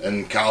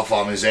and cow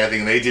farming is their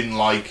thing. They didn't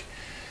like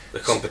The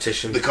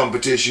competition.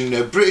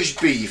 British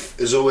beef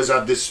has always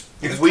had this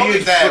It was weird...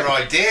 probably their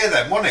idea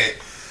then, wasn't it?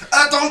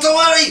 Don't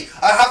worry,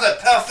 I have a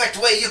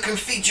perfect way you can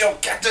feed your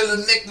cattle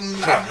and make them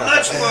have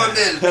much more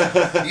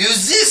milk.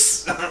 Use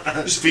this.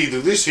 Just feed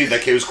their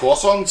cows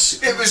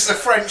croissants. It was the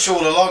French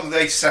all along.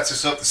 They set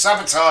us up, they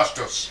sabotaged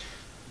us.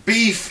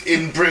 Beef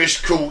in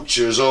British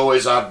culture has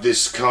always had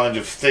this kind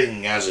of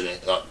thing, hasn't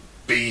it? Like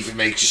beef, it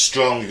makes you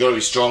strong. You've got to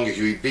be strong if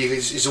you eat beef.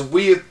 It's a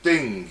weird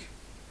thing.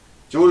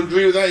 Do you all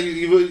agree with that?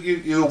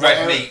 You're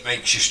Red meat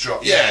makes you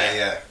strong.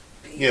 Yeah.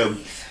 You know,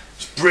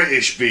 it's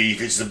British beef.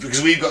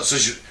 Because we've got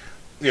such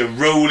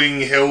rolling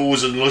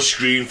hills and lush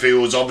green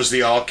fields.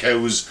 Obviously, our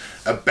cows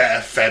are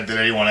better fed than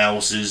anyone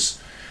else's.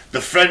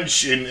 The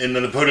French in the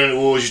Napoleonic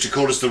Wars used to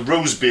call us the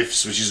roast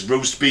biffs, which is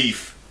roast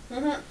beef.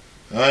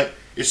 Mm-hmm. Right?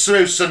 It's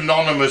so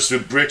synonymous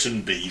with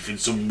Britain beef in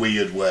some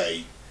weird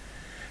way.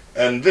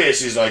 And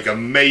this is like a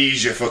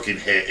major fucking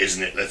hit,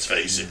 isn't it? Let's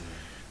face it.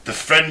 The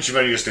French have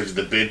only just lifted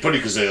the bid, probably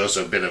because they're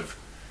also a bit of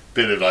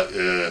like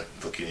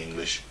fucking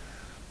English.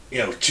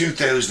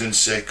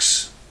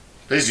 2006.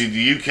 Basically,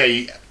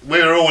 the UK,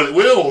 we're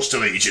all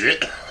still eating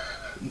it.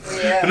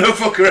 Yeah. No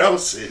fucker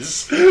else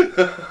is.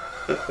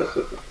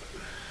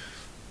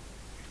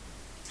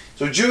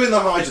 So during the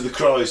height of the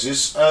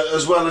crisis,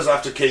 as well as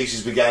after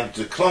cases began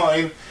to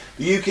decline,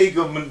 the UK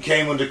government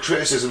came under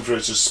criticism for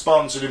its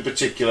response, and in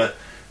particular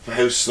for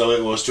how slow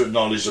it was to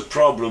acknowledge the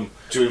problem,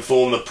 to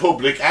inform the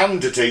public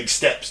and to take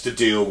steps to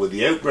deal with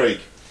the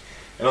outbreak.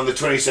 And on the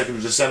 22nd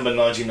of December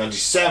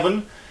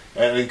 1997,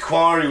 an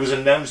inquiry was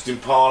announced in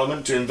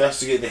Parliament to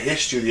investigate the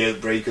history of the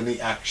outbreak and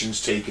the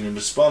actions taken in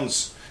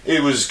response.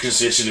 It was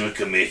consisted of a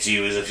committee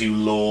with a few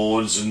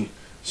lords and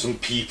some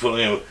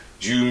people,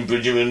 June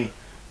Bridgman,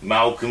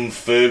 Malcolm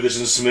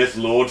Ferguson Smith,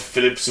 Lord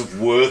Phillips of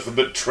Worth,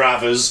 but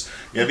Travers.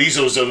 These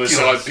all sound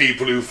like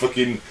people who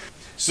fucking...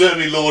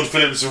 Certainly Lord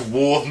Phillips of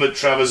Worth,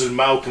 Travers and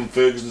Malcolm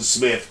Ferguson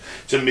Smith,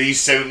 to me,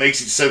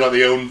 makes it sound like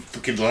they own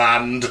fucking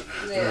land.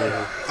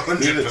 Yeah.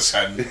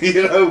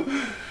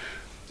 100%.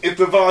 It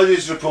provided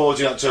its report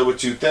in October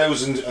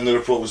 2000, and the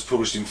report was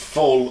published in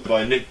full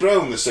by Nick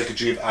Brown, the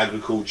Secretary of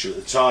Agriculture at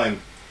the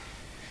time.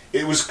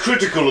 It was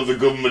critical of the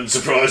government,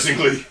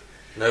 surprisingly.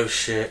 No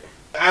shit.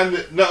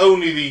 And not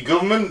only the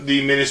government,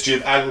 the Ministry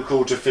of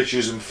Agriculture,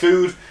 Fisheries and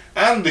Food,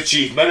 and the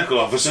Chief Medical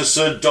Officer,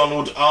 Sir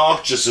Donald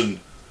Archerson.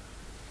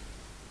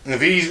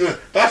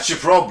 That's your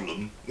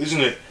problem, isn't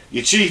it?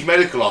 Your Chief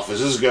Medical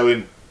Officer's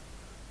going,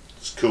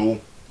 it's cool,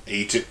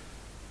 eat it.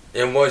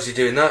 And why is he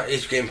doing that?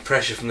 He's getting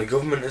pressure from the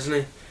government, isn't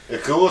he?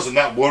 Of course, and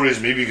that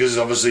worries me because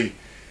obviously,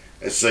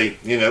 let's say,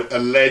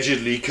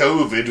 allegedly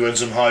COVID, when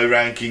some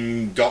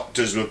high-ranking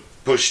doctors were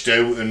pushed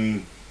out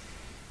and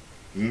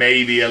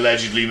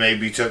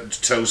allegedly to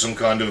toe some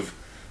kind of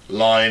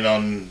line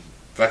on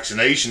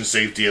vaccination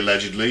safety,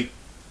 allegedly.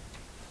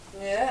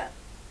 Yeah.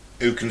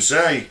 Who can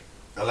say?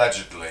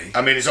 Allegedly.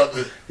 I mean,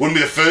 wouldn't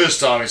be the first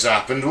time it's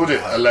happened, would it?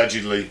 No.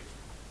 Allegedly.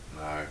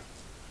 No.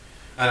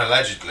 And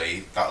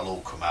allegedly, that'll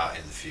all come out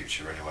in the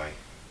future anyway.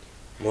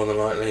 More than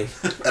likely.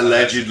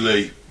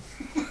 Allegedly.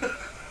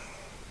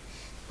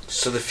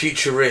 So the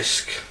future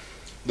risk.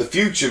 The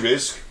future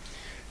risk.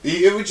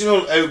 The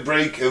original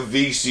outbreak of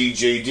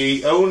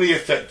VCJD only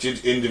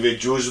affected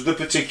individuals with a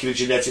particular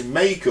genetic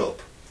makeup.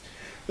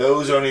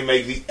 Those only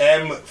make the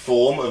M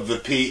form of the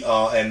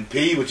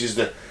PRNP, which is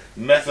the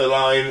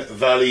methylene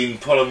valine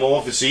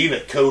polymorphosine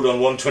at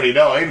codon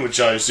 129, which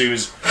I assume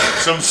is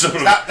some sort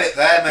of... That bit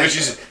there, mate. Which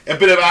is a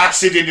bit of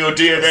acid in your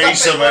DNA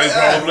somehow, right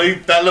there. probably.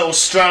 That little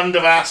strand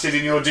of acid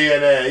in your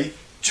DNA.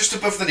 Just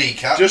above the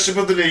kneecap. Just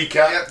above the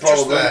kneecap, Yep, probably.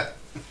 just there.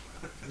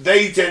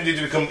 They tended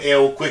to become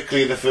ill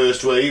quickly in the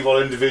first wave,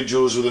 while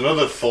individuals with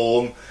another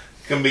form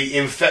can be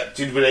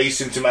infected but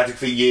asymptomatic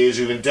for years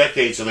or even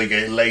decades, so they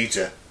get it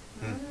later.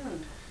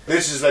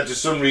 This has led to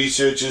some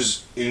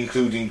researchers,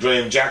 including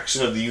Graham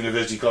Jackson of the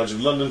University College of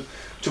London,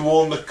 to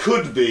warn there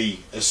could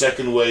be a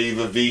second wave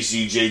of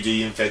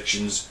VCJD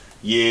infections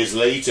years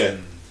later.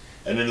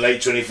 And in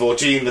late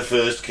 2014, the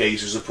first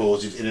case was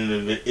reported in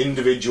an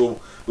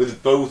individual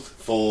with both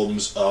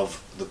forms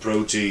of the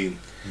protein.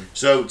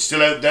 So, it's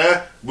still out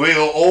there. We're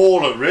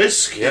all at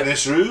risk in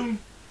this room.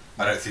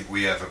 I don't think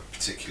we ever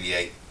particularly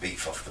ate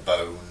beef off the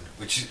bone,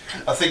 which is,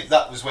 I think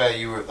that was where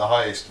you were at the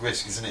highest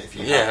risk, isn't it? If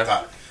you had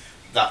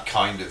that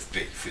kind of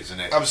beef, isn't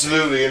it?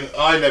 Absolutely, and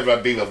I never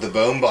had beef off the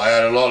bone, but I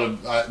had a lot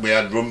of. We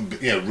had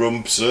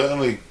rump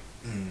certainly.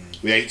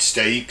 We ate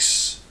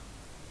steaks.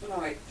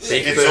 Right.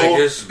 Beef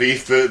burgers.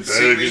 Beef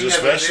burgers,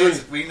 especially.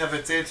 We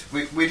never did.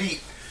 We'd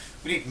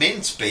eat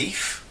minced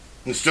beef.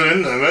 It's still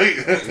in there,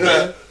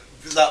 mate.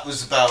 That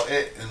was about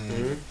it,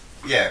 and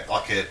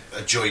like a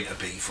joint of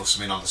beef or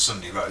something on the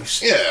Sunday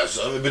roast. Yeah,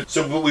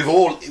 but we've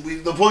all.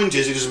 The point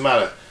is, it doesn't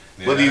matter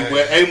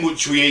how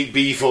much we eat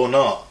beef or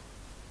not.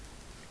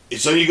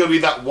 It's only going to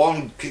be that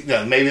one,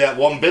 maybe that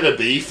one bit of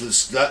beef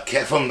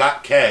from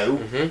that cow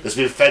that's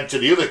been fed to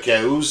the other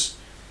cows,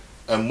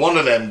 and one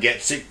of them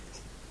gets it,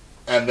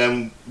 and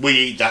then we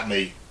eat that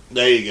meat.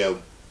 There you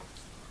go.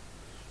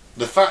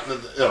 The fact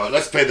that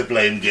let's play the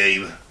blame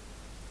game.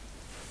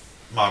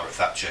 Margaret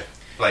Thatcher,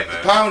 blame her.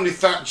 Apparently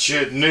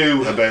Thatcher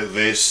knew about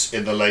this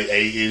in the late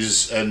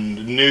 80s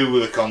and knew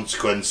the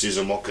consequences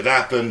and what could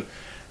happen,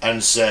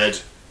 and said,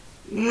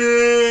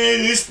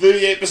 "This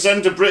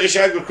 38% of British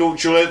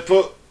agricultural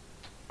output.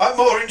 I'm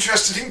more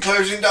interested in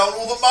closing down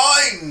all the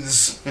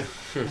mines."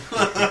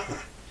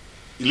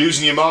 You're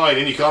losing your mind,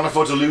 and you can't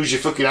afford to lose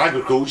your fucking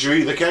agriculture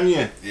either, can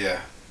you?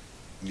 Yeah,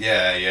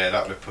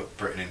 that would have put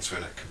Britain into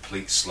a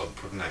complete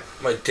slump, wouldn't it?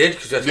 Well, it did,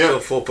 because we had to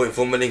kill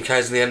 4.4 million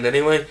cows in the end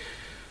anyway.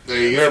 There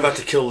you We go. have had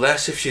to kill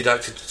less if she'd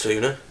acted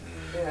sooner.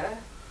 Yeah.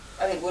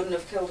 And it wouldn't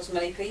have killed as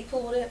many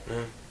people, would it?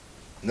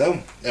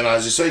 No, and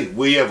as I say,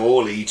 we have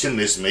all eaten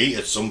this meat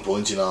at some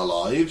point in our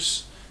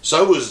lives.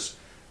 So has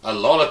a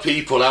lot of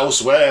people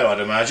elsewhere, I'd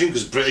imagine,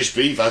 because British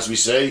beef, as we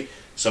say,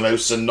 somehow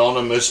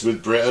synonymous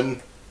with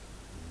Britain.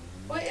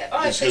 Well,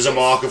 yeah, It's a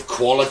mark of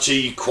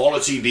quality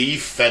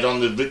beef fed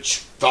on the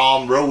rich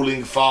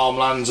rolling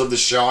farmlands of the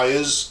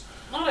Shires.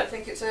 I don't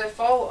think it's her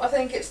fault. I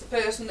think it's the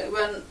person that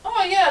went,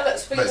 oh yeah,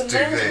 let's feed Let's them do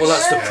this. this. Well,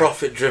 that's the Yeah.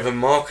 profit-driven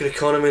market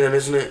economy then,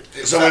 isn't it?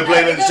 So we're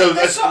blaming...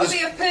 There's got to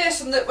be a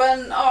person that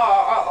went,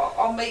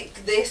 I'll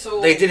make this,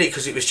 or... They did it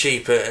because it was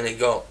cheaper and it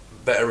got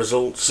better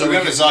results. So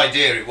whoever's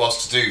idea it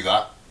was to do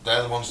that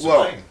They're the ones to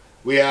Well, blame.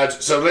 we had,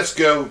 so let's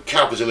go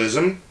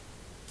capitalism,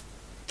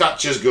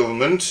 Thatcher's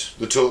government,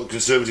 the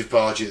Conservative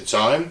Party at the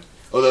time,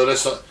 although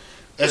let's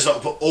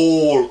not put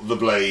all the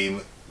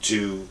blame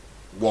to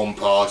one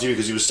party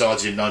because it was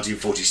started in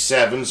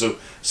 1947, so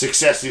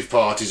successive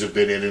parties have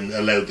been in and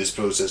allowed this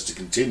process to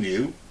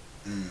continue.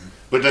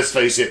 But let's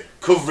face it,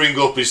 covering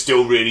up is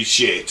still really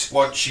shit.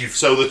 Once you've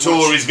So the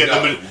Tories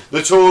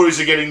the Tories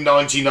are getting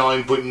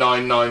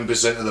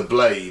 99.99% of the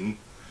blame.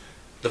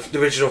 The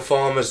original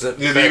farmers that...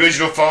 The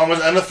original farmers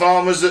and the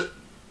farmers that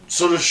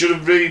sort of should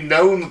have really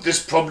known that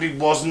this probably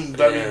wasn't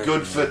very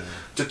good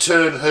to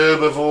turn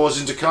herbivores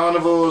into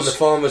carnivores. And the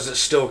farmers that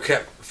still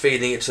kept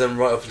feeding it to them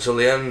right up until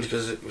the end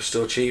because it was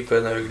still cheaper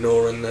and they were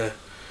ignoring the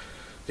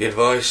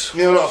advice.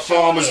 You know, a lot of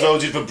farmers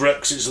voted for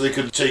Brexit so they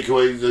could take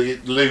away,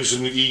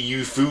 loosen the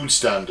EU food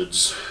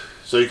standards.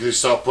 So you could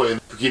start putting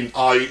fucking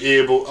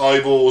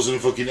eyeballs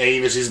and fucking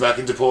anuses back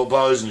into pork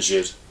pies and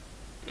shit.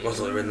 I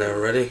thought they were in there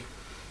already.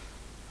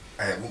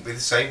 It won't be the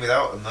same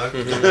without them, though.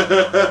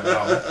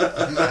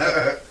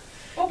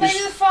 Well, maybe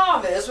the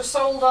farmers were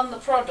sold on the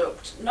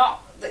product,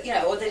 not that, you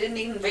know, or they didn't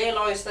even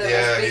realise there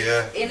was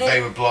beef in it.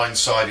 They were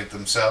blindsided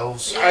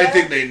themselves. Yeah. I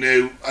think they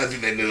knew about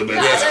No,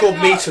 Yeah, it's it. called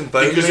meat and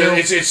bone Because meal.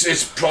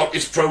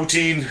 it's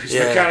protein. It's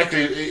Yeah.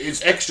 mechanically,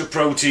 it's extra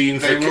protein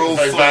for They were all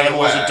those fully animals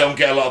aware. that don't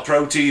get a lot of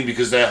protein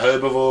because they're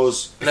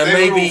herbivores. If Now they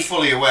were all maybe-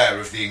 fully aware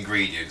of the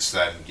ingredients,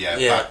 then Yeah.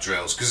 bad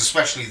drills. Because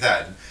especially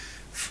then,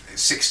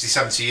 60,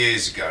 70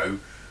 years ago,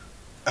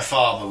 a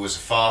farmer was a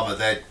farmer.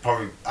 They'd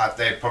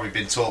probably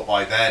been taught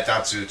by their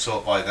dads who were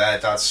taught by their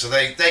dads, so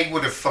they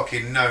would have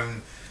fucking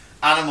known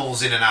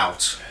animals in and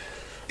out.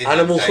 In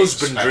Animal them days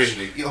husbandry.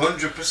 especially.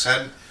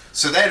 100%.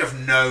 So they'd have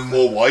known.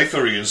 Or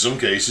wifery in some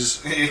cases.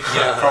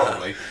 Yeah,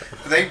 probably.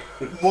 They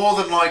more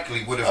than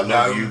likely would I have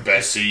love known. you,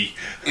 Bessie.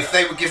 If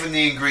they were given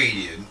the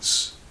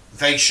ingredients,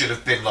 they should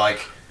have been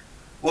like,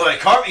 well, they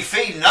can't be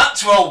feeding that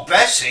to old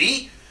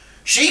Bessie.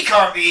 She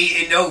can't be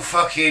eating no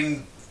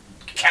fucking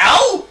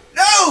cow.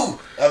 No!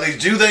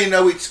 Do they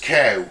know it's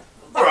cow?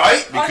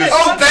 Alright, Because-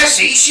 old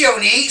Bessie, she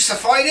only eats the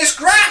finest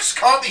grass.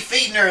 Can't be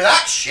feeding her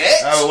that shit.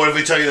 Oh, what if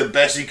we tell you that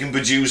Bessie can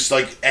produce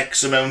like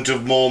X amount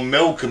of more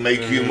milk and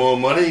make you more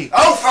money?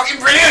 Oh, fucking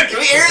brilliant. Give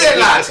me here then,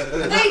 lad.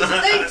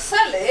 They'd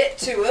sell it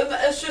to them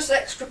as just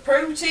extra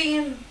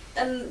protein,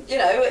 and, you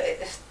know...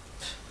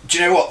 Do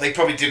you know what? They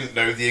probably didn't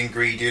know the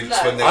ingredients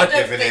No, when they I were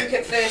don't given think it.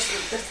 at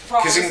first the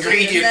farmers Because did,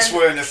 ingredients and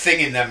then- weren't a thing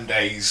in them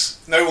days.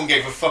 No one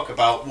gave a fuck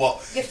about what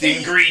You the think-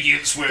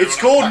 ingredients were. It's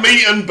called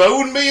meat and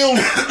bone meal.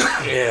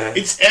 Yeah.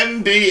 It's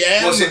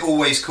MBM. Was it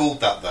always called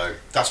that though?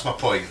 That's my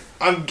point.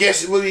 I'm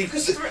guessing. Well,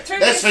 Because through let's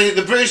this- face it.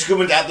 The British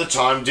government at the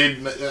time did,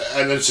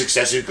 and then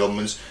successive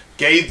governments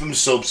gave them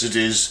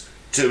subsidies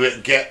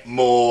to get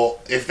more.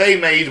 If they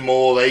made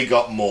more, they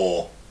got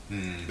more.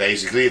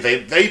 Basically,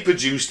 if they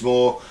produced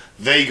more,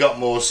 they got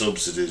more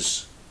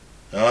subsidies.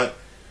 Alright?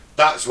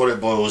 That's what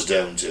it boils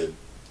down to.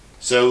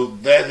 So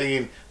they're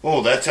thinking,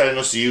 oh, they're telling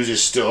us to use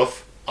this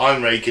stuff,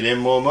 I'm raking in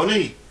more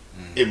money.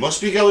 It must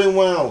be going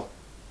well.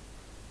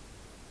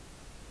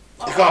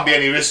 There can't be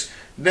any risk.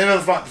 Then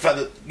the fact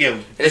that, you know...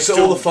 And if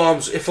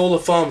all the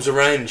farms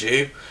around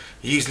you are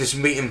using this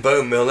meat and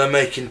bone meal, they're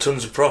making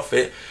tons of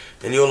profit,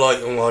 and you're like,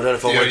 oh, I don't know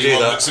if I The want to only do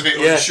one that. that's a bit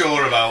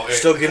unsure about it.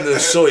 Still giving them the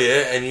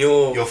soya, and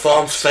your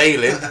farm's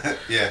failing.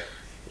 Yeah.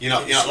 You're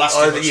not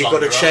lasting Either much you've got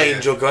longer, to are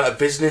change you? or go out of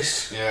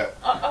business. Yeah.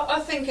 I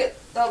think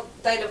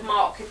they'd have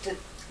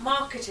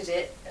marketed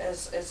it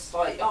as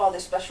like, oh,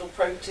 this special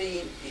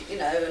protein, you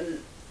know, and...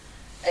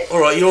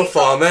 Alright, you're a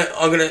farmer.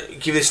 I'm going to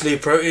give this new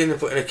protein and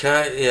put in a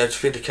cow. Yeah, to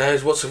feed the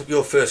cows. What's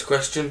your first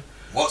question?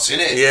 What's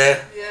in it?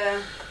 Yeah.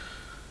 Yeah.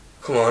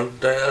 Come on.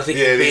 I think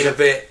Yeah, you're being a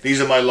bit...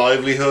 These are my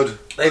livelihood.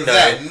 They But know.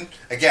 then,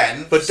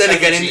 again... But then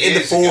again, 70 in the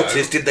years ago,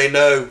 40s, did they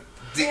know?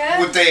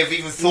 Yeah. Would they have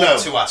even thought No.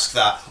 to ask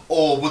that?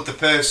 Or would the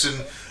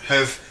person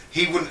have...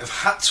 He wouldn't have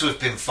had to have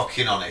been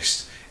fucking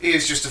honest. He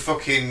was just a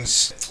fucking...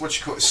 What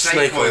you call it?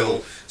 Snake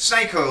oil.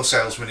 Snake oil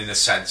salesman in a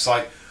sense.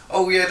 Like,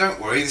 oh yeah, don't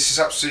worry, this is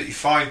absolutely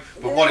fine.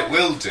 But what it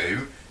will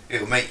do...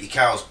 It'll make your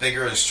cows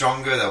bigger and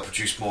stronger. They'll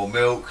produce more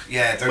milk.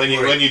 Yeah, don't worry.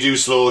 When you do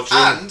slaughtering...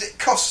 And it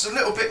costs a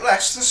little bit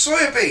less than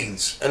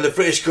soybeans. And the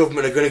British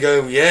government are going to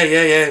go,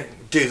 yeah,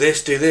 do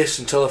this,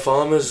 and tell the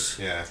farmers.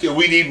 Yeah. Yeah,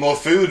 we need more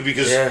food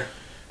because Yeah.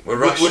 we're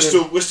rationing.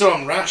 still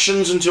on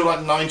rations until like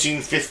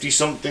 1950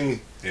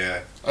 something. Yeah.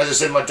 As I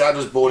said, my dad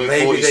was born in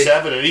Maybe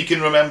 47 and he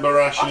can remember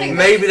rationing.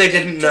 Maybe they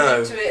didn't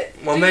know.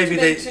 Well, maybe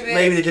they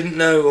didn't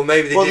know, or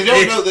maybe they Well, did.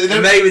 they don't know- they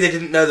don't- Maybe they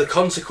didn't know the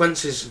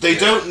consequences. They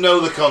don't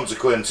know the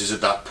consequences at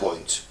that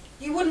point.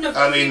 You wouldn't have...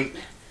 I mean,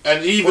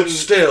 and even... But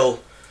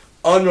still,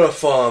 I'm not a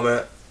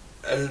farmer,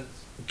 and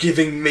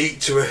giving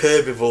meat to a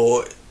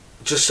herbivore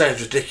just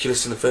sounds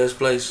ridiculous in the first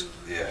place.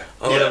 Yeah.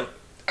 Yeah.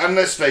 And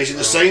let's face it,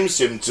 the same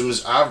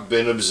symptoms have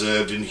been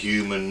observed in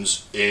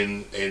humans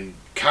in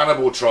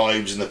cannibal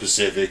tribes in the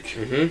Pacific,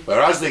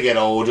 where as they get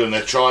older and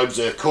their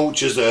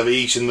cultures that have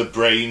eaten the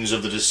brains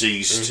of the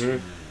deceased,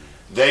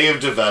 they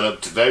have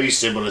developed very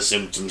similar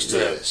symptoms to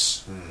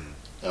this.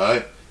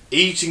 Right?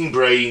 Eating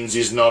brains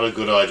is not a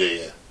good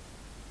idea.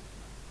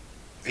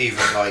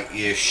 even like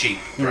your sheep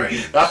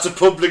brain. That's a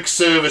public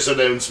service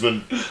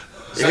announcement.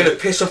 You're going to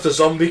piss off the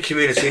zombie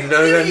community,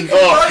 no then?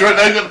 Oh, great!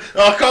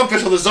 I can't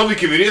piss on the zombie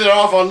community. They're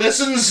half our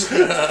listens. You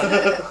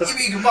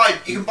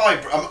can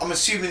buy. I'm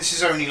assuming this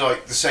is only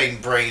like the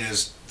same brain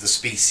as the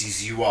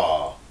species you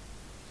are,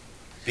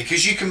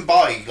 because you can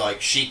buy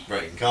like sheep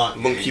brain, can't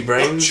you? Monkey In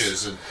brains?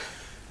 butchers and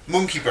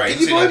monkey brains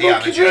Can you in buy Indiana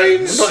monkey Jones.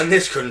 brains? Not in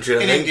this country,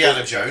 I In think.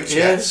 Indiana Jones,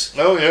 Yeah. yes.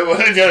 Oh yeah,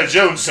 well Indiana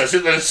Jones says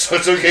it, then it's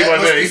okay Yeah, by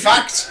must me. be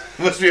fact.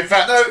 Must be a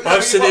fact. No,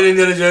 I've seen in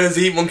Indiana Jones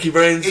eat monkey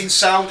brains. In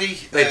Saudi,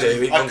 They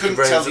do eat I monkey couldn't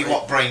brains, tell you don't they?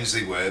 what brains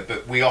they were,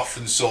 but we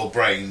often saw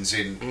brains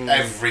in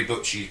every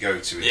butcher you go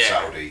to in Yeah.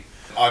 Saudi.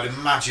 I'd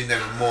imagine they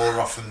were more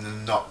often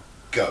than not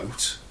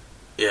goat,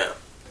 Yeah.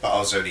 but I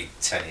was only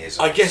 10 years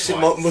I old. guess so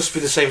it must be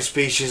the same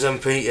species then,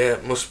 Pete. Yeah,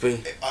 it must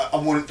be. I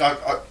wouldn't.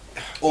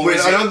 Or Wait,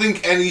 is I it- don't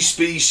think any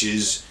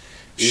species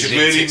is Should eat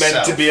really meant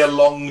itself. to be a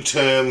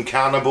long-term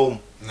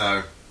cannibal,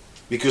 No.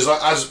 because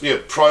like, as you know,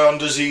 prion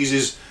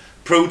diseases,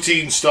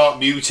 proteins start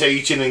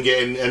mutating and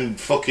getting and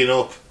fucking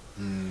up.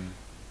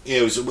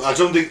 You know, so I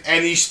don't think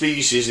any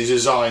species is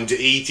designed to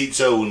eat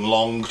its own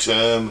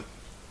long-term.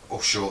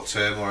 Or short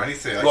term or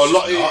anything. Well, It's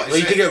lot- just not, Well,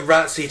 you is do it? get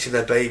rats eating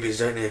their babies,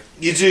 don't you?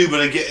 You do,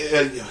 but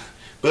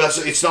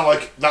it's not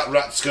like that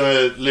rat's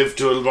gonna live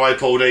to a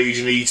ripe old age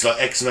and eat like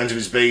X amount of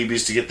its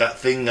babies to get that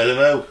thing. I don't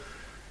know.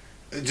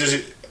 Does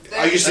it?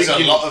 I just There's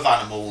think a lot of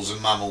animals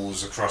and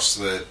mammals across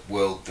the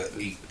world that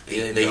eat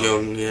Yeah, they're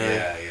young,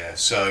 yeah. Yeah.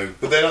 So,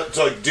 but they're not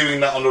like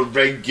doing that on a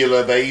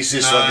regular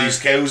basis No. like these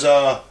cows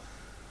are.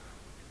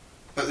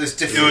 but there's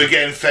Who are different.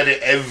 getting fed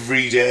it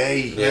every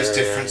day. There's Yeah,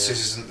 differences,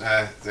 isn't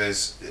there?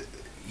 There's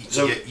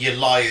So- your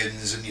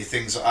lions and your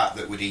things like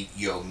that would eat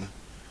young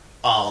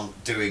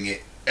aren't doing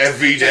it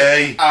Every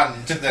day.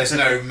 and there's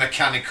no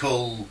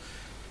mechanical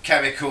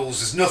chemicals,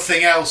 there's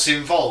nothing else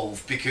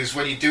involved, because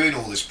when you're doing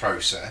all this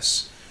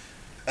process,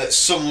 at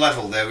some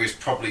level there is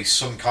probably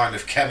some kind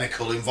of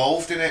chemical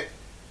involved in it,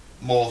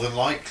 more than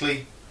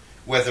likely,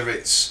 whether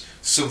it's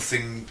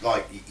something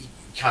like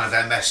kind of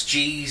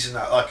MSGs and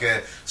that, like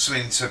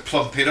something to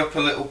plump it up a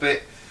little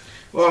bit.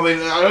 Well, I mean,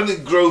 I don't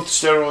think growth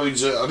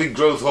steroids, I think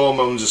growth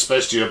hormones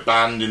especially are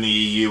banned in the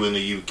EU and the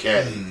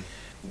UK.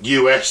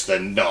 US, they're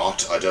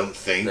not, I don't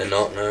think. They're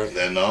not, no.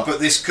 They're not. But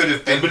this could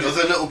have been But-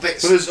 other little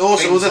bits. But there's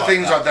also other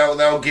things that. like that.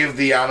 They'll give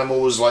the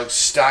animals like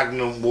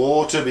stagnant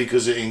water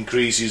because it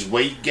increases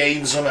weight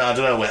gain. Something I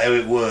don't know how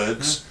it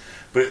works,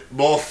 but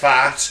more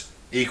fat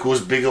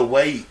equals bigger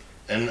weight,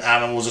 and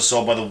animals are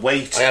sold by the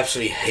weight. I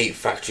absolutely hate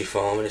factory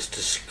farming. It's We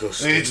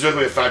disgusting. need to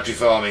look at factory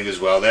farming as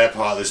well. They're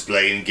part of this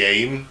blame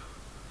game.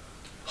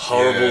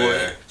 Horrible.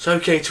 Yeah. It's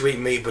okay to eat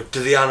meat, but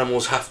do the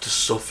animals have to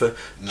suffer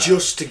No.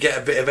 just to get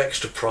a bit of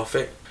extra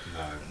profit?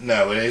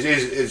 No. No,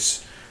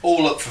 it's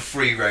All up for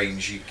free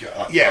range. You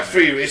got, yeah,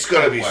 free. It's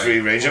got to be One way, free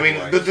range. I one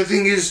mean, way. but the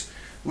thing is,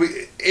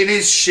 it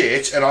is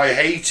shit, and I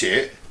hate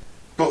it.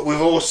 But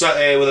we've all sat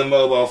here with a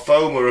mobile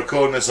phone. We're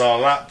recording this on our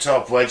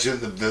laptop. Where do you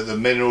think the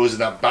minerals in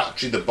that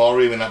battery, the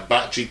borium in that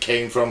battery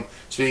came from?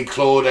 It's being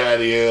clawed out of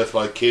the earth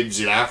by kids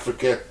in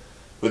Africa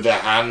with their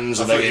hands,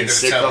 I and thought they're you getting were going to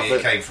sick tell off me it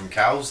it. came from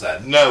cows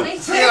then. No, Me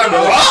too.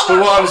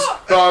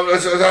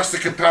 but that's the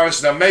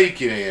comparison I'm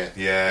making here.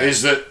 Yeah.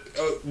 Is that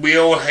we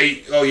all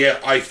hate? Oh yeah,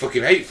 I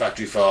fucking hate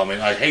factory farming.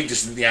 I hate to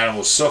see the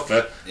animals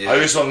suffer. Yeah. I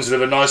just want them to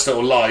live a nice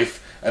little life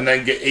and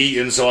then get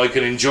eaten so I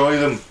can enjoy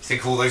them. You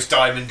think all those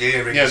diamond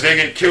earrings. Yeah, they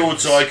and get killed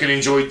things. so I can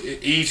enjoy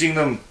eating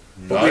them.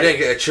 But Right? we don't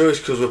get a choice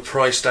because we're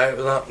priced out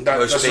of that.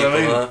 Most that's people what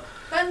I mean. are.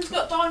 Ben's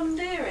got diamond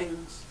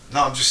earrings.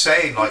 No, I'm just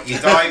saying, like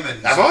your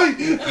diamonds. Have I?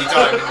 Your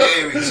diamond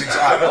earrings. Things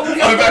like that.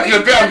 I'm back in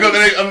a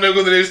bit. I'm now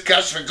got the news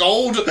cash for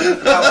gold.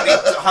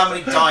 How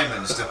many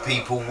diamonds do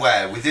people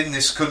wear within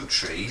this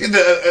country?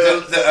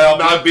 That are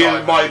might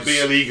blood might diamonds. be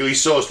illegally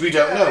sourced. We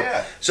don't know.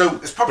 Yeah. So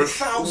There's probably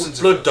thousands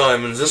Blood of them.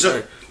 diamonds,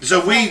 isn't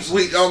So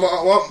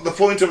the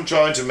point I'm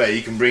trying to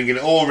make and bringing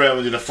it all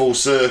round in a full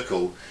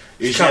circle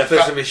is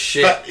Capitalism is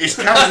shit. It's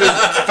capitalism.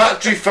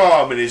 Factory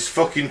farming is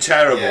fucking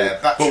terrible, Yeah,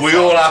 factory but we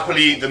all farming's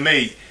happily awful. eat the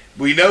meat.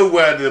 We know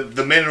where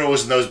the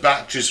minerals and those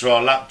batteries for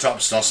our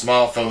laptops and our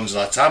smartphones and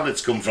our tablets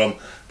come from,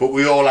 but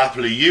we all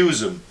happily use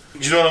them. Do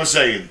you know what I'm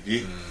saying?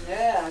 Yeah.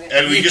 I get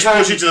And we You just can-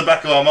 push it to the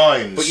back of our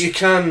minds. But you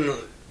can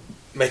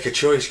make a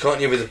choice,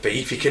 can't you, with the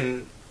beef?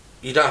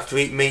 You don't have to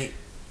eat meat,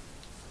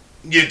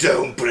 You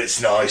don't, but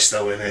it's nice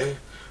though, isn't it?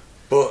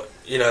 but,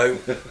 you know,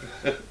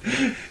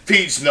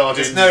 Pete's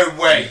nodding. There's no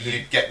way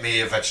you'd get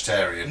me a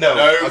vegetarian. No,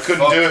 I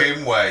couldn't do it.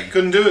 fucking way.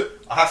 Couldn't do it.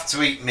 I have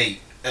to eat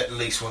meat at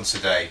least once a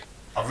day.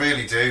 I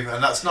really do,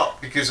 and that's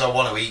not because I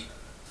want to eat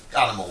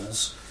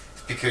animals.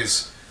 It's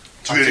because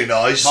It's really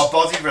nice. my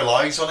body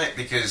relies on it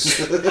because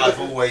I've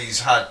always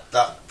had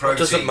that protein.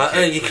 doesn't matter,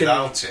 kick you can-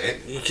 without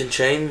it. you can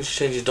change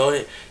your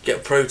diet,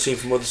 get protein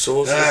from other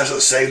sources. Nah, it's not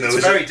the same though, It's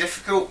is very it?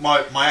 difficult.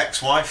 My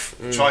ex-wife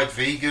tried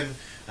vegan,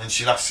 and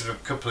she lasted a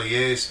couple of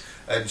years,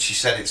 and she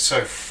said it's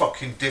so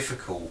fucking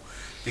difficult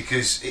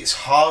because it's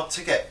hard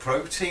to get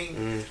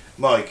protein,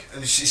 Mike,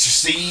 and it's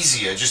just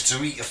easier just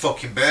to eat a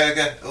fucking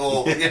burger,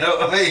 or you know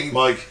what I mean?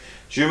 Mike,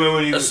 Do you remember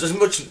when you? There's as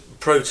much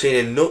protein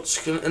in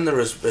nuts in there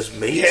as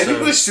meat. Yeah,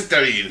 so.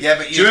 vegetarian. Yeah,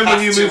 but do you remember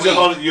when you have to moved to eat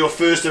Holland, your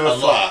first ever a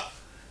lot.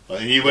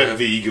 flat, and you went Yeah.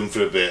 vegan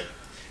for a bit?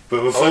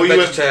 But I before went you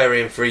went,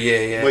 vegetarian for a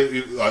year,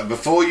 yeah. like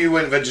before you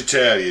went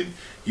vegetarian,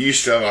 you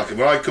used to have like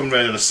when I come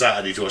round on a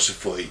Saturday to watch the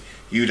footy,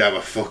 you'd have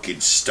a fucking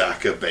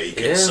stack of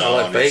bacon. Yeah, I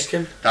like sarnies.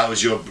 bacon. That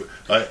was your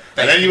like,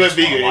 and then you went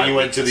Bacon is vegan one of and you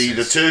my went to the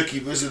weaknesses. turkey.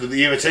 Was it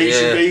the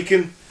imitation Yeah.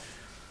 bacon?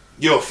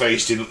 Your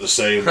face didn't look the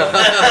same.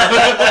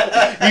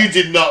 Man. You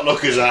did not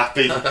look as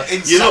happy.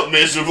 You look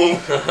miserable.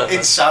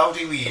 In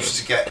Saudi, we used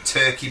to get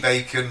turkey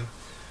bacon,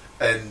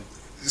 and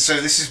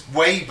so this is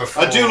way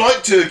before. I do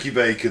like turkey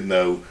bacon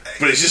though,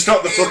 but it's just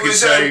not the it fucking was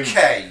same.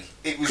 Okay.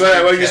 It was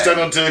Claire, where okay. you stand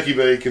on turkey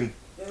bacon?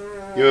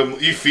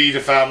 You feed a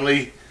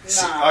family.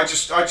 No. I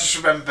just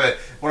remember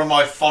one of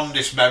my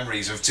fondest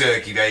memories of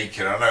turkey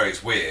bacon. I know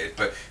it's weird,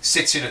 but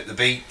sitting at the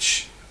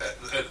beach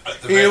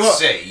at the You know Red what?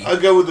 Sea. I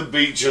go with the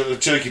beach and the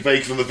turkey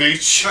bacon on the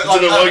beach. But I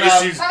don't know like why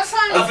having you seem. That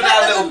sounds Having better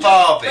our little than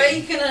Barbie.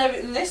 bacon and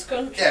everything in this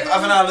country. Yeah, but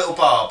having our little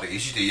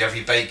Barbies, you do. You have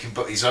your bacon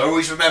butties. I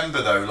always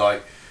remember though,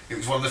 like it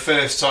was one of the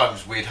first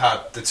times we'd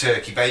had the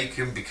turkey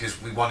bacon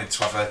because we wanted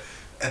to have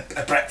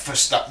a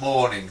breakfast that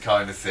morning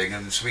kind of thing,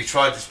 and so we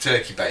tried this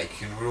turkey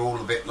bacon. We were all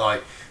a bit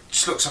like,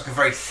 just looks like a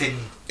very thin.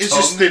 It's tongue.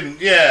 just thin.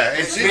 Yeah,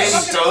 It's really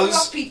like a does.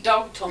 floppy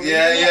dog tongue.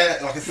 Yeah, isn't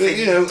it? yeah, like a thin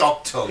you know-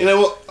 dog tongue. You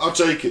know what? I'll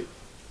take it.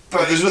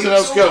 but If there's it nothing was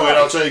else going, alright.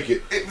 I'll take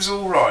it. It was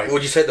all right.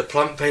 Would you take the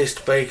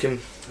plant-based bacon?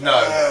 No,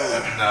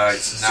 it's You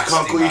nasty.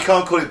 can't, call, you man.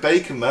 can't call it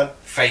bacon, man.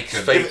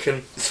 Bacon.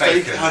 Bacon. It's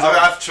Bacon.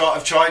 I've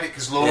tried it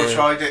because Laura Yeah.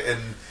 tried it,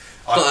 and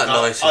Not that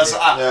nice, I was is it?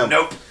 like, Yeah.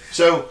 nope.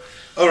 So,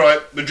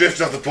 alright, we're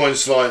drifting off the point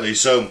slightly.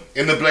 So,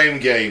 in the blame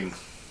game,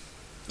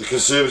 the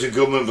Conservative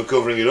government for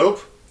covering it up.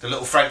 The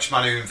little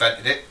Frenchman who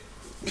invented it.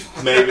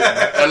 Maybe.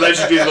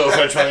 Allegedly, the little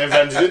Frenchman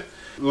invented it.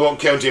 We won't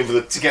count him for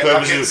the To get back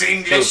purposes into of-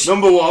 English. So,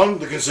 number one,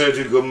 the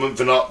Conservative government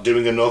for not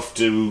doing enough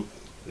to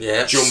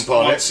Yeah. jump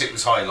on Once it. it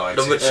was highlighted.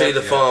 Number two,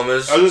 the Yeah.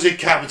 farmers. I was going to say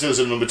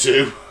capitalism, number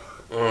two.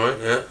 Alright,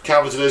 yeah.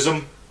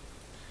 Capitalism.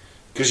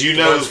 Because you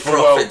know Those full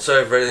well profits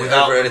over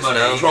Without the anything money.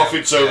 else.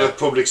 profits Yeah. over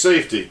public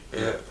safety.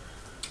 Yeah.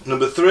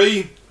 Number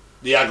three,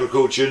 the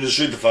agriculture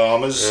industry, the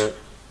farmers. Yeah.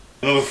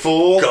 Number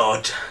four,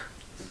 God.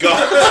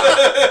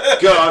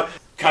 God,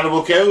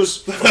 cannibal cows.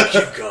 Fuck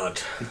you,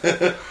 God.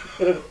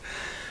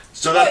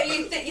 So What, that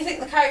you think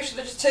the cows should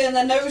have just turned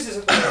their noses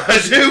up, I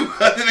do.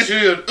 I think they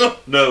should. Oh,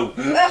 no.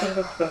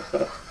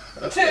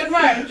 turned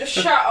round and just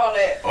shat on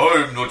it?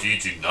 I'm not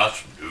eating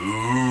that.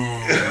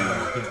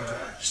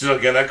 No. Still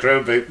not getting that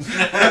crown, babe.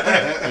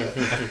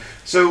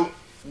 So,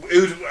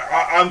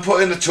 I'm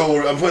putting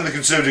the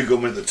Conservative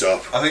government at the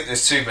top. I think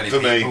there's too many For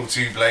me. people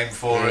to blame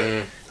for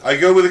it. I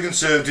go with the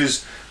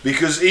Conservatives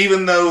because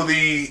even though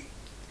the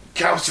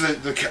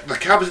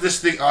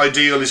capitalistic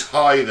ideal is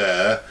high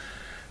there,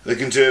 the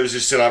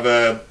Conservatives still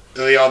have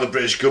they are the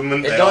British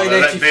government. In They are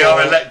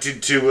 1984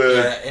 elected to.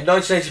 Yeah, in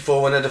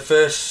 1984, when they had the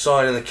first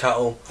sign of the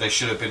cattle, They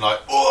should have been like,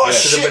 oh Yeah.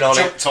 Should have shit, been on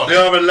it. jumped on They it.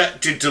 are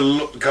elected to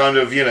look kind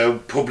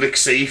of, public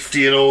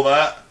safety and all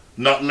that.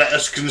 Not let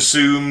us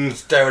consume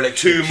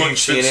dereliction too of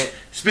much. duty in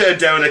It's it. a bit of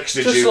dereliction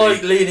of Just duty.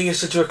 like leading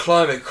us into a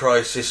climate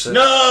crisis. And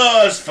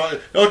No, it's fine.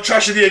 No,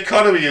 trashing the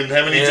economy and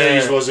how many Yeah.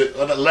 days was it?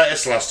 That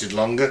lettuce lasted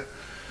longer.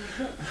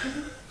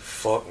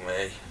 Fuck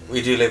me.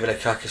 We do live in a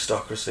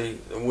kakistocracy.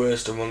 The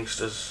worst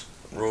amongst us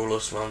rule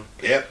us, man.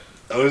 Yep.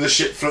 Only the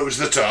shit floats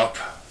to the top.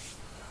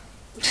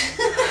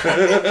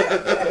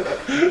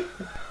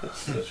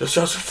 Just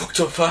some fucked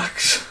up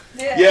facts.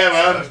 Yeah,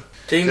 man.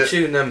 Team The-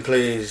 tune then,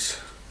 please.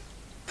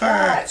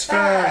 Facts,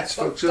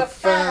 folks,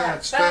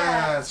 facts.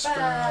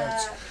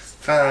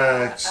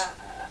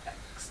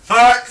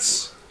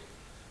 Facts!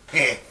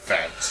 Yeah,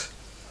 facts.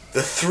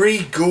 The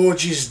Three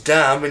Gorges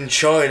Dam in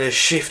China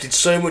shifted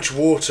so much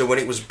water when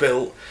it was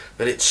built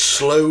that it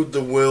slowed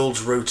the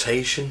world's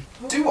rotation.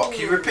 Do what?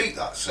 Can you repeat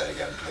that? Say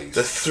again, please.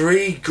 The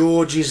Three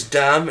Gorges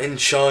Dam in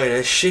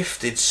China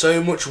shifted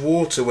so much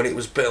water when it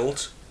was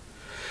built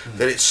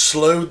that it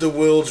slowed the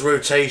world's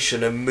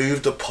rotation and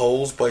moved the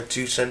poles by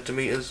 2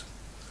 centimetres.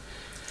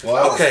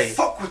 Wow. Okay.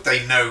 Fuck would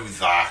they know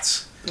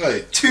that?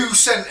 Hey, 2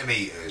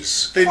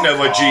 centimetres. they'd know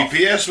Fuck by off.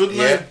 GPS, wouldn't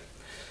Yeah.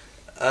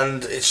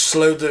 And it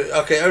slowed the...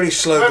 Okay, it only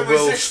slowed When the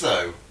was world's... this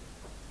though?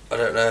 I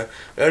don't know.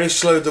 It only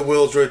slowed the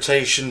world's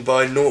rotation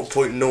by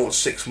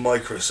 0.06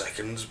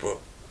 microseconds, but...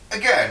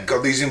 Again. they?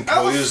 Got these How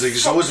employers, the they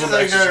just fuck always do want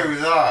they extra. know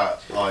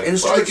that? Like,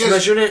 Instruments guess-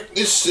 measuring it?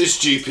 It's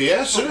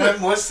GPS, isn't it?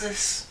 when was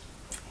this?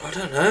 I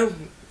don't know.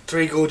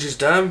 Three Gorges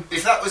Dam.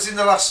 If that was in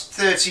the last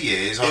 30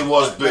 years, It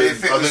was but built.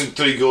 if it I was- think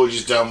Three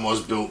Gorges Dam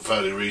was built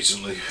fairly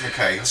recently.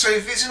 Okay, so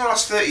if it's in the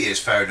last 30 years,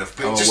 fair enough.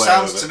 But I'm it just aware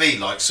sounds of it. to me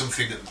like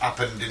something that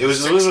happened in It was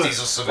the there was 60s or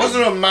something.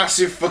 wasn't there a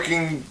massive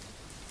fucking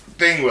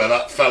thing where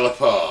that fell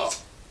apart?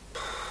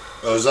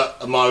 Or was that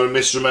am I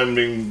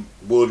misremembering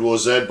World War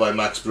Z by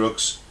Max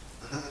Brooks?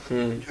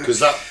 Because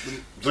that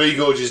Three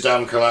Gorges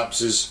Dam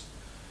collapses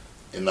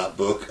in that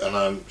book, and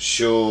I'm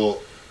sure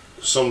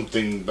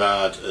something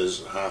bad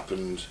has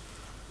happened.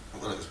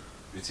 Well,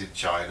 it's in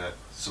China.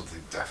 Something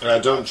And definitely. I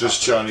don't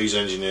trust Chinese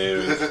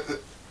engineering.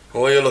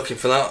 While you're looking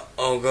for that,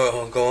 I'll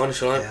go on,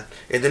 shall I? Yeah.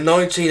 In the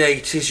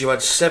 1980s, you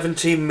had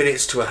 17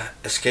 minutes to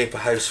escape a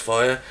house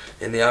fire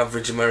in the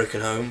average American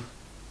home.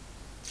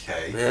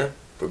 Okay. Yeah.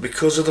 But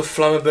because of the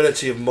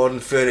flammability of modern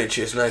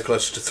furniture, it's now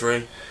closer to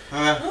 3.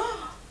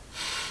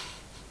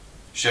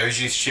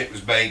 Shows you shit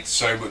was made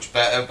so much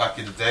better back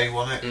in the day,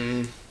 wasn't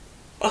it?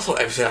 I thought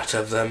everything had to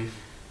have them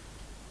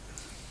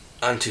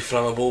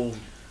anti-flammable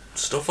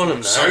stuff on them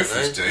now.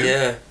 Sofas don't they? do.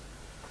 Yeah.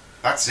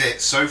 That's it.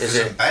 Sofas Is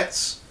it? and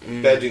beds.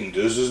 Bedding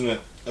does, doesn't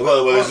it? Well,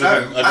 Oh, there's no,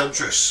 nothing- I don't-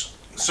 mattress.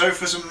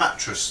 Sofas and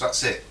mattress,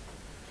 that's it.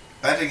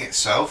 Bedding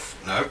itself,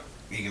 no.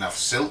 You can have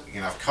silk, you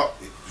can have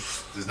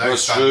there's no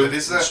That's standard, true.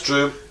 is there? That's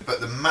true.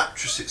 But the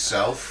mattress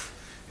itself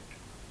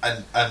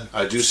and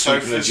I do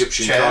sleep in sofas,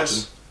 Egyptian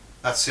chairs, cotton.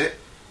 that's it.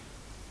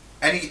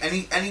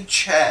 Any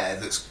chair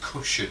that's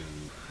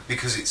cushioned,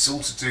 because it's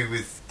all to do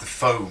with the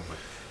foam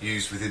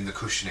used within the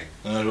cushioning.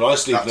 I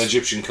sleep in That's-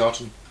 Egyptian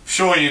cotton.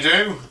 Sure you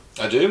do.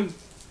 I do.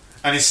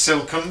 And his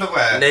silk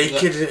underwear.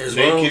 Naked as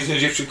well. Naked in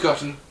Egyptian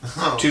cotton.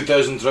 Oh.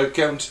 2,000 thread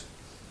count.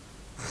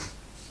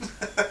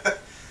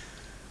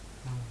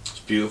 It's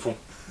beautiful.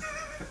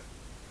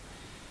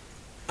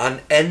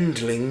 An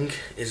endling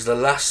is the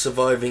last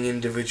surviving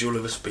individual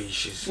of a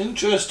species.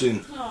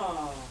 Interesting.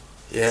 Oh.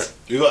 Yeah.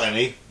 You got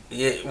any?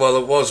 Yeah. Well,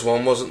 there was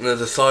one, wasn't there?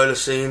 The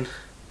thylacine.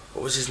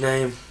 What was his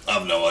name? I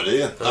have no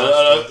idea.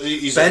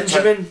 He's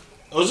Benjamin.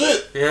 Was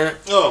it? Yeah.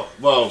 Oh,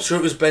 well. I'm sure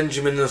it was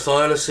Benjamin the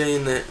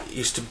thylacine that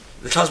used to...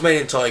 The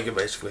Tasmanian tiger,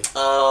 basically.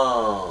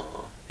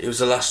 Oh. He was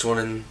the last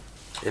one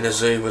in a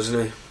zoo,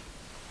 wasn't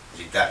Is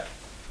he dead?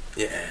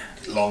 he? Yeah.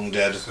 Long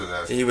dead. So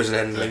they're He was an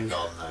endling.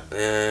 gone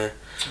then. Yeah.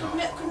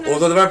 Oh.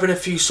 Although there have been a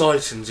few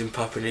sightings in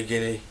Papua New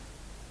Guinea.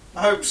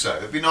 I hope so.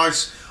 It'd be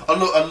nice. I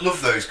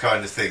love those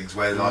kind of things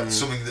where like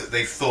something that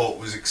they thought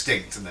was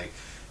extinct and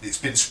it's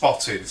been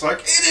spotted. It's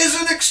like it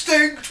isn't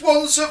extinct.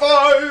 One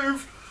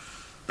survived.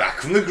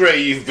 Back from the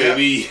grave,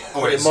 baby.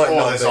 Or It it's might all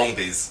not the be.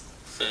 zombies.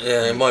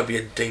 Yeah, it might be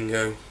a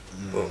dingo,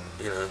 but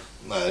you know.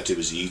 Nah, it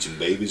was eating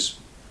babies,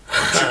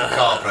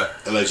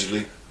 Chupacabra.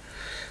 allegedly.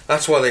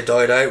 That's why they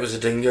died out. Was the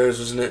dingoes,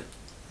 wasn't it?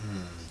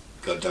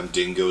 Goddamn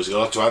dingoes.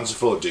 You'll have to answer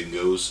for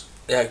dingoes.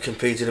 Yeah, it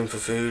competed them for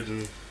food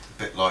and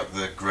A bit like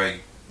the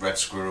great red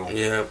squirrel.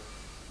 yeah.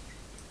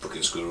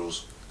 Fucking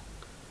squirrels.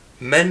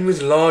 Men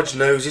with large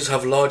noses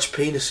have large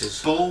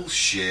penises.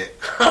 Bullshit.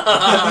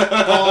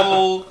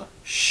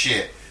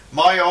 Bullshit.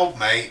 My old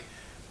mate,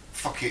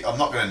 fuck it, I'm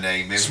not going to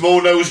name him.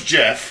 Small nose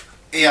Jeff.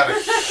 He had a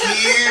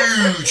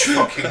huge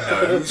fucking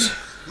nose,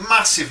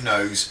 massive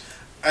nose,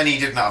 and he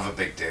didn't have a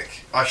big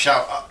dick. I'm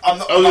not, I was I'm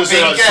going not to say,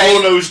 being like, gay.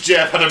 small nose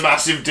Jeff had a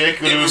massive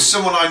dick. It was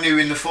someone I knew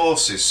in the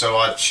forces, so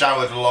I'd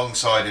showered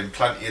alongside him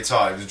plenty of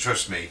times, and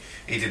trust me,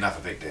 he didn't have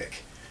a big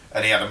dick.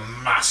 And he had a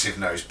massive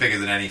nose, bigger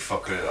than any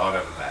fucker I've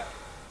ever met.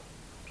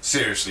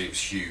 Seriously, it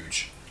was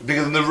huge.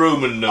 Bigger than the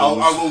Roman nose.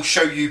 I will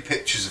show you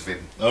pictures of him.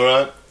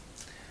 Alright.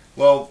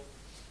 Well,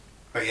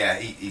 But yeah,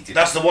 he did.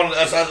 that's the one.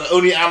 That's the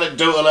only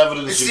anecdotal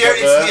evidence It's you've the, got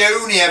there. it's the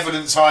only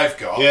evidence I've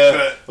got. Yeah.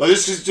 But Well,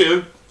 this is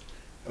too.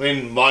 I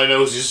mean, my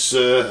nose is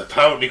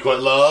apparently quite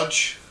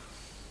large.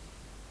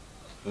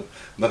 I'm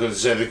not going to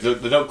say they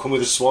don't come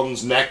with a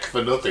swan's neck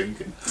for nothing.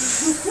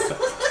 fucking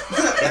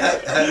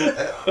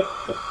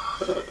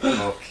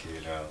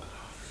hell.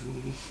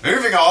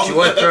 Moving on. Do you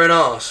wipe your own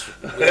arse?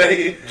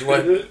 Hey. Do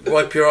you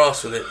wipe your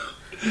arse with it?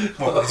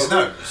 What, with his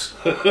nose?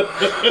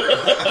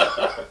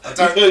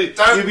 don't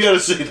You'll be able to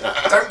see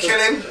that. don't kill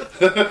him.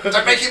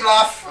 Don't make him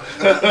laugh.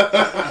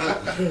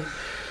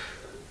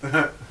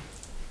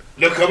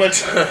 No comment.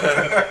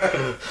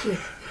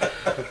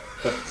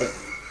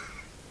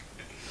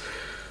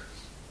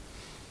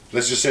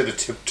 Let's just say the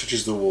tip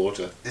touches the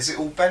water. Is it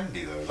all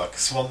bendy though, like a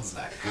swan's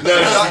neck? No,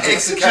 That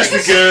is the just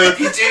case. the girth.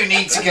 You do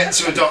need to get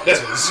to a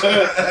doctor's.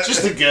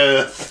 Just the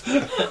girth.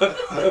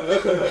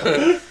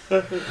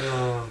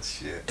 Oh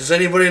shit. Does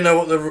anybody know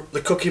what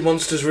the Cookie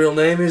Monster's real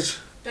name is?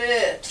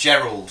 Bert.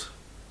 Gerald.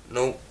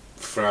 No,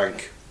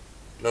 Frank.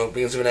 no, it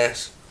begins with an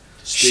S.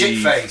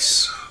 Steve.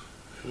 Shitface.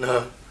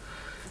 No,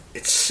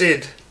 it's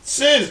Sid.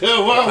 Sid.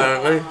 Oh wow.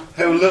 Apparently,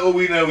 How little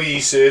we know ye,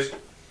 Sid.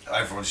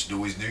 Everyone just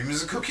always knew him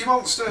as a Cookie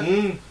Monster.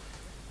 Mm.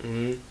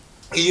 mm.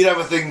 He did have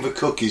a thing for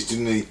cookies,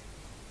 didn't he?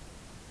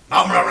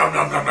 Nom nom nom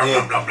nom nom nom Yeah.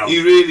 nom nom nom.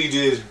 He really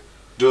did.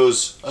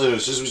 Does. I don't know,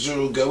 is this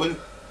all going?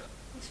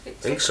 He's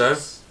picked Think up so.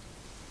 this.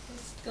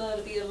 He's going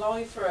to be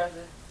alive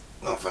forever.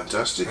 Oh,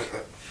 fantastic.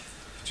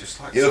 Just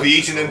like He'll be Santa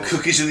eating them Claus.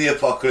 cookies in the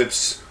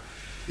apocalypse.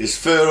 His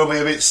fur will be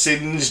a bit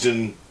singed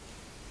and,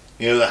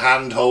 you know, the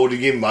hand holding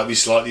him might be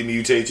slightly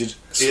mutated.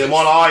 Yeah,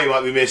 one eye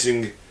might be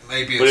missing,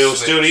 Maybe but he'll switch.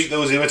 still eat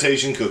those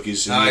imitation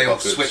cookies in No, the he'll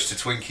apocalypse. switch to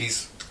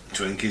Twinkies.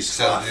 Twinkies.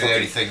 So Ah, they're the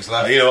only fucking- things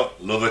left. You know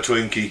what? Love a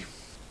Twinkie.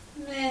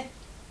 Meh.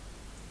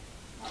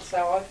 That's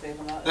how I feel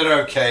about it.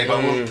 They're okay, but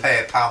I wouldn't Mm. pay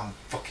a pound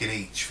fucking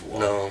each for one.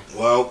 No.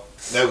 Well,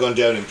 they've gone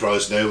down in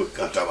price now, but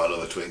goddamn, I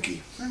love a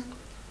Twinkie.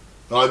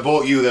 When I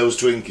bought you those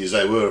Twinkies,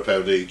 they were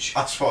 £1 each.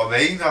 That's what I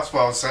mean. That's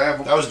what I was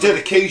saying. That was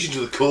dedication to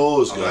the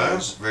cause, I know,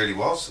 guys. really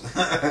was.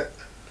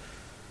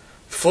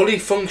 Fully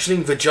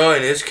functioning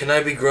vaginas can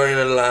now be grown in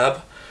a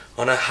lab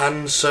on a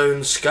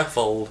hand-sewn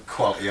scaffold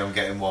Quality, I'm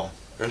getting one.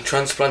 and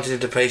transplanted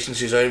into patients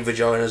whose own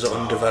vaginas are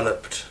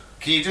undeveloped.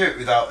 Can you do it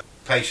without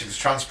patient's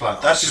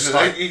transplant? That's Just just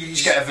like, you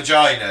just get a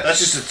vagina. That's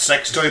just a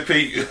sex toy,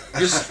 Pete.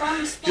 Just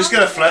Transplant.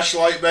 get a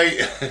flashlight, mate.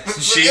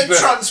 It's cheaper.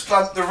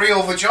 Transplant the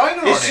real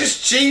vagina on It's it.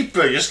 just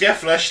cheaper. Just get a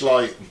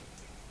flashlight.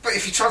 But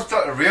if you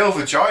transplant a real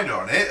vagina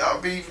on it, that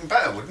would be even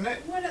better, wouldn't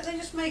it? Why don't they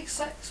just make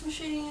sex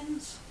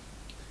machines?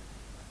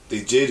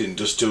 They did in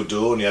Dust Till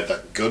Dawn. He had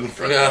that gun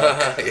for it.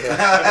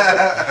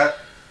 Yeah.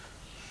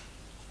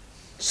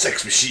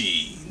 Sex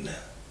machine.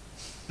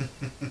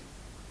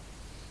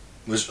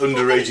 Was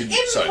underrated.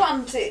 Sorry.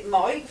 Implant it,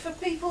 Mike, for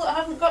people that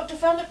haven't got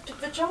developed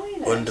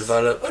vaginas.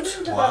 Undeveloped.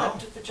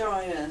 Undeveloped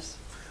vaginas.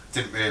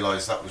 Didn't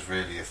realise that was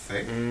really a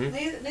thing.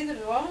 Mm. Neither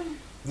do I.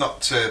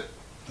 Not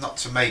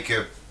to make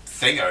a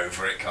thing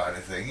over it, kind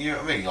of thing. You know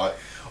what I mean? Like,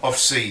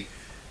 obviously,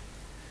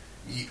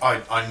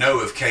 I know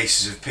of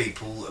cases of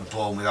people that are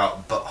born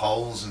without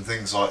buttholes and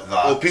things like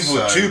that. Well, people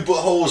with 2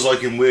 buttholes,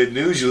 like in Weird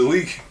News the other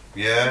week.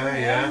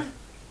 Yeah.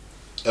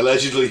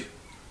 Allegedly.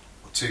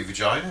 2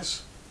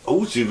 vaginas.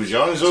 Oh, 2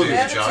 vaginas. Two Oh,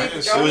 Yeah,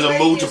 vaginas. the there was a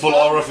baby multiple as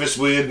well. orifice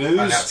Weird And they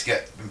had News. to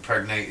get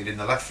impregnated in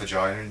the left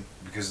vagina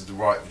because the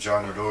right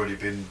vagina had already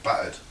been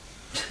battered.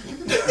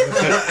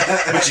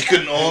 But you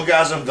couldn't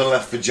orgasm the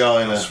left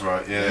vagina. That's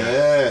right,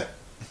 yeah.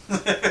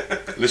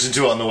 Listen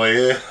to it on the way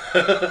here.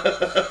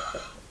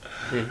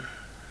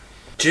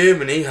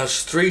 Germany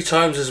has 3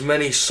 times as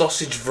many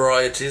sausage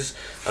varieties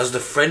as the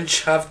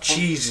French have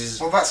cheeses.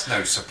 Well, that's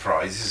no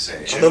surprise, is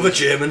it? I love a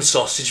German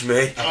sausage,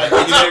 me.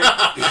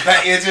 I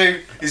bet you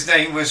do. His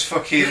name was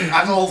fucking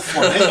Adolf,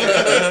 wasn't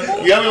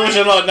it? You haven't watched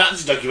a lot of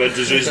Nazi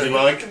documentaries recently,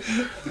 Mike?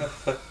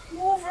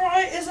 More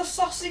varieties of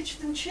sausage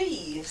than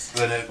cheese.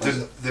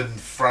 Then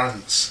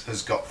France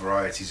has got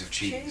varieties of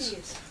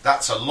cheese.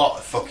 That's a lot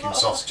of fucking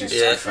sausages, to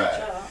Yeah. be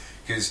fair.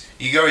 Because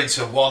you go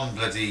into one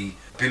bloody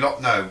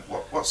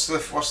what's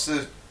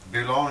the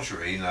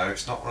boulangerie? No,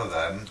 it's not one of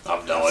them.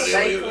 I've no That's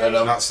idea. the what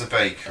you- That's the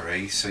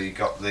bakery. So you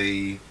got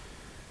the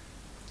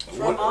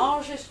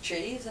Fromage is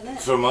cheese, isn't it?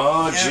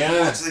 Fromage,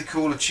 yeah. What do they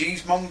call a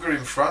cheesemonger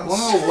in France?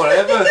 Well,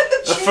 whatever.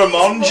 A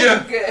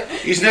fromager.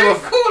 He's You never.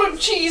 don't call them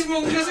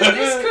cheesemongers in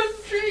this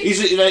country.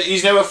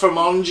 He's never a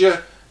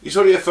fromager. He's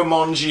only a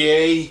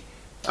fromagier.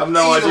 I've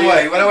no Either idea.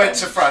 way, when I went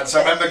to France, I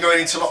remember going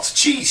into lots of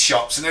cheese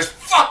shops, and there's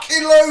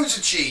fucking loads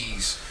of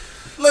cheese,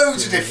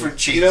 loads of different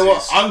cheeses. You know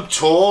what? I'm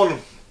torn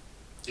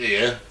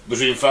here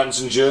between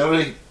France and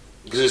Germany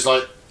because it's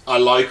like I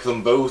like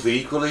them both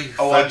equally.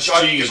 French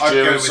cheese, I'd go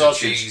German with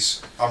sausage. the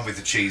cheese. I'm with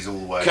the cheese all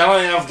the way. Can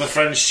I have the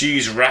French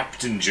cheese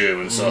wrapped in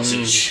German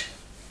sausage?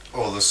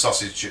 Or the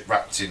sausage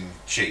wrapped in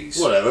cheese.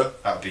 Whatever.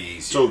 That'd be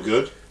It's easier. all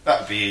good.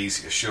 That'd be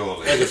easier,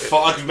 surely.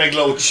 I could make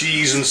little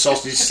cheese and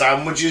sausage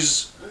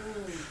sandwiches.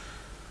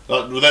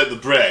 Like, without the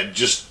bread,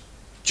 just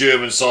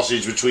German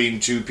sausage between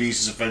 2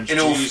 pieces of French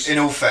cheese. In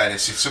all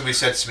fairness, if somebody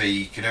said to me,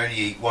 you can only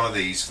eat one of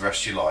these for the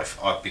rest of your life,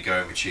 I'd be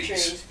going with cheese.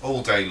 Cheese.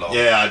 All day long.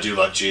 Yeah, I do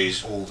like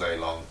cheese. All day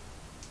long.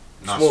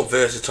 It's more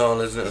versatile,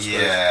 isn't it? I suppose?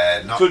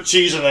 Yeah, not Put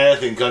cheese on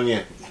anything, can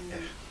you?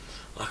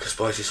 Like a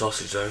spicy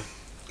sausage, though.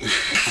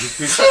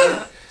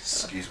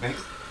 excuse me.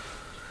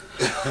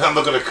 I'm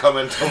not going to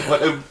comment on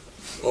whatever.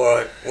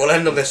 Alright, we'll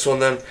end on this one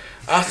then.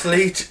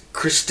 Athlete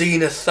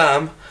Christina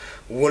Tham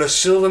won a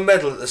silver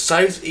medal at the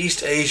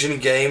Southeast Asian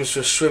Games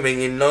for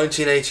swimming in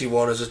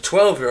 1981 as a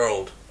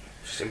 12-year-old.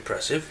 Which is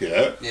impressive.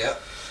 Yeah. Yeah.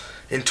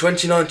 In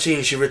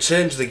 2019, she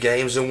returned to the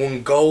Games and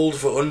won gold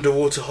for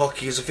underwater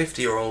hockey as a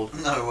 50-year-old.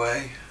 No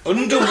way.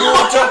 Underwater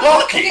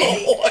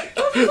hockey.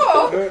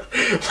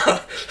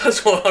 Fuck.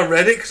 That's why I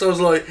read it, because I was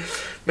like,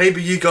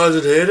 maybe you guys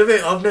had heard of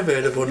it. I've never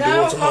heard of No, I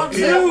underwater can't hockey.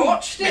 say I've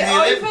watched In it the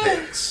either.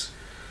 Olympics.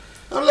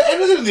 I'm like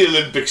anything in the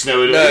Olympics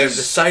nowadays. No, the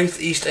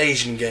Southeast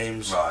Asian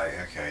Games. Right,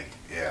 okay.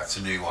 Yeah, it's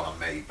a new one on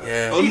me. But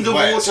Yeah. either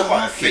way, it's Underwater quite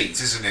a hockey.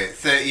 feat, isn't it?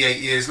 38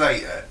 years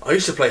later. I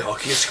used to play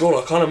hockey at school.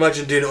 I can't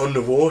imagine doing it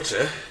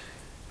underwater.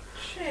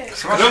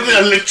 Shit. I don't think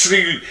I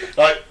literally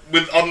like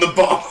with on the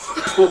bottom,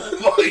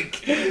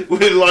 like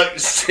with like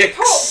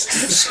sticks.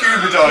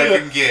 Scuba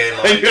diving gear,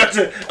 And like. you have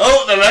to.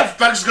 Oh, the left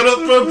back's gone up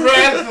for a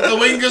breath. The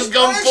wing has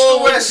gone I used to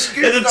forward. wear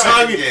scuba At the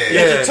time, diving gear. at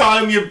Yeah. the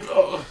time you.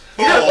 Oh,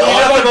 You oh, know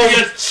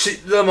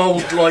oh, them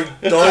old like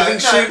diving No,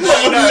 suits.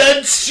 what, No.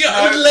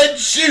 lead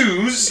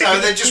shoes. No,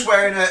 they're just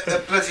wearing a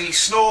bloody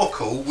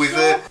snorkel with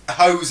a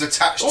hose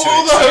attached to All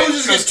it. the so it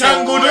hoses get goes all the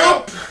tangled way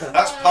up.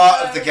 That's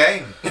part of the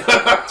game. It's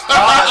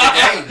part of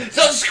the game. It's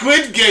not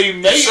Squid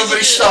Game, mate. If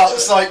somebody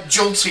starts like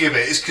jolting a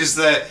bit, it's because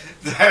their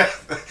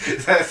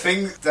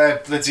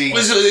bloody.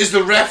 Is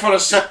the ref on a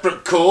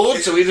separate cord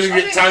so he doesn't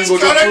I get think tangled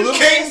It's up got with a them?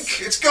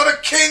 kink. It's got a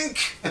kink.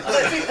 I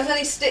don't think there's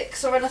any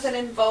sticks or anything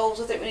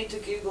involved. I think we need to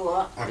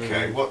Google that.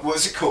 Okay,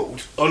 what's it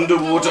called?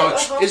 Underwater.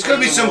 It's going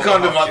to be some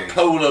kind of like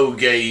polo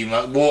game,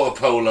 like water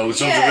polo,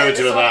 something Yeah, relative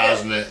to it's that, like a-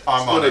 hasn't it?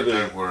 I'm It's on gotta it. be.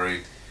 Don't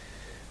worry.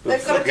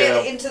 They've got to Fucking get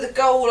hell. it into the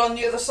goal on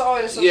the other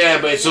side or something.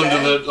 Yeah, but it's isn't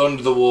under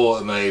it? the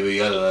water,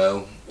 maybe. I don't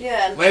know.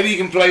 Yeah, Maybe you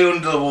can play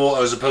under the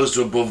water as opposed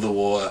to above the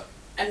water.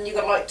 and you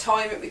got to like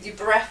time it with your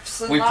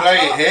breaths and We that play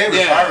lot. it here,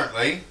 Yeah.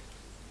 apparently.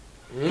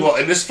 What,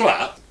 in this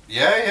flat?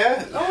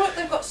 Yeah. Oh, look,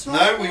 they've got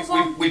No, snorkels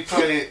on. we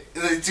play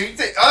it.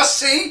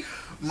 See,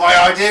 my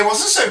idea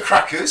wasn't so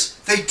crackers.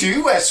 They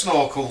do wear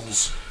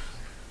snorkels,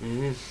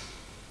 and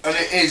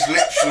it is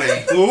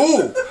literally.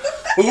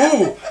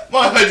 Ooh,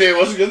 my idea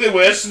wasn't going to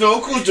wear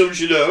snorkels, don't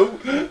you know?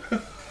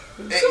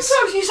 It's,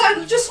 Sometimes you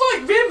sound just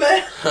like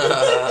Rimmer.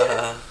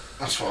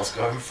 that's what I was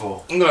going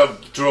for. I'm going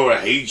to draw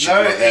a H No,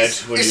 in my head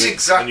it's when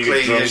exactly you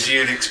get drunk. as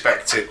you'd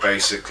expect it,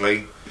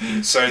 basically.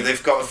 So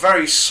they've got a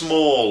very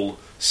small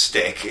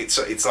stick. It's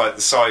like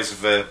the size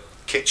of a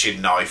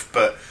kitchen knife,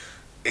 but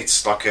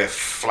it's like a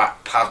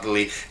flat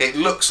paddly. It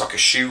looks like a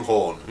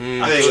shoehorn. They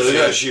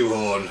got a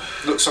shoehorn.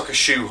 Looks like a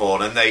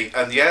shoehorn, and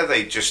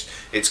they just.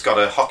 It's got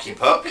a hockey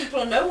puck.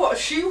 People know what a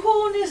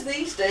shoehorn is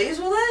these days,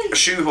 will they? A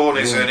shoehorn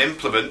is an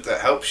implement that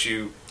helps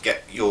you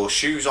get your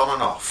shoes on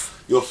and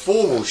off. Your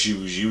formal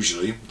shoes,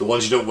 usually. The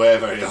ones you don't wear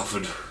very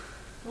often.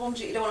 The ones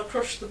that you don't want to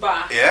crush the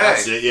back. Yeah,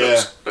 That's it,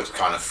 yeah. Looks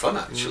kind of fun,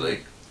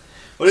 actually.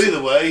 But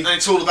either way, And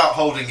it's all about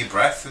holding your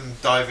breath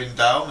and diving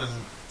down and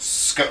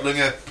scuttling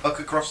a puck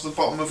across the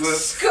bottom of a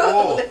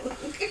floor.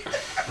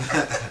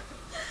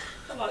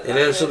 I like You that learn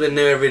word. something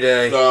new every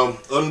day.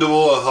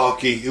 underwater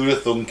hockey, who'd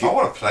have thunk I it?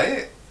 want to play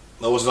it.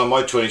 That wasn't on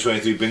my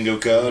 2023 bingo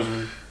card.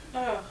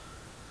 Oh,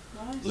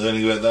 nice.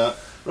 Learning about that.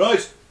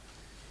 Right.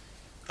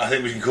 I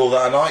think we can call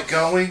that a night,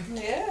 can't we?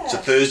 Yeah. It's a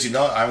Thursday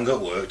night. I haven't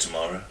got work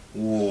tomorrow.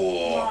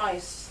 Whoa.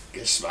 Nice.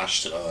 Get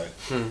smashed tonight.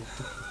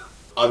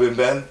 I've been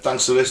Ben.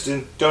 Thanks for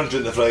listening. Don't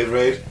drink the Flavour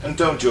Aid and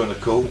don't join the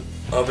cult.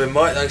 I've been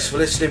Mike, thanks for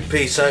listening.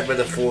 Peace out, may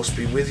the force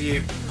be with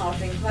you. I've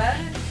been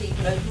Claire. Keep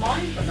an open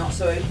mind, but not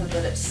so open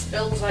that it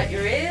spills out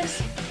your ears.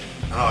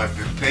 And I've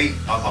been Pete.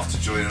 I'm off to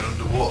join an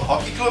underwater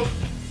hockey club.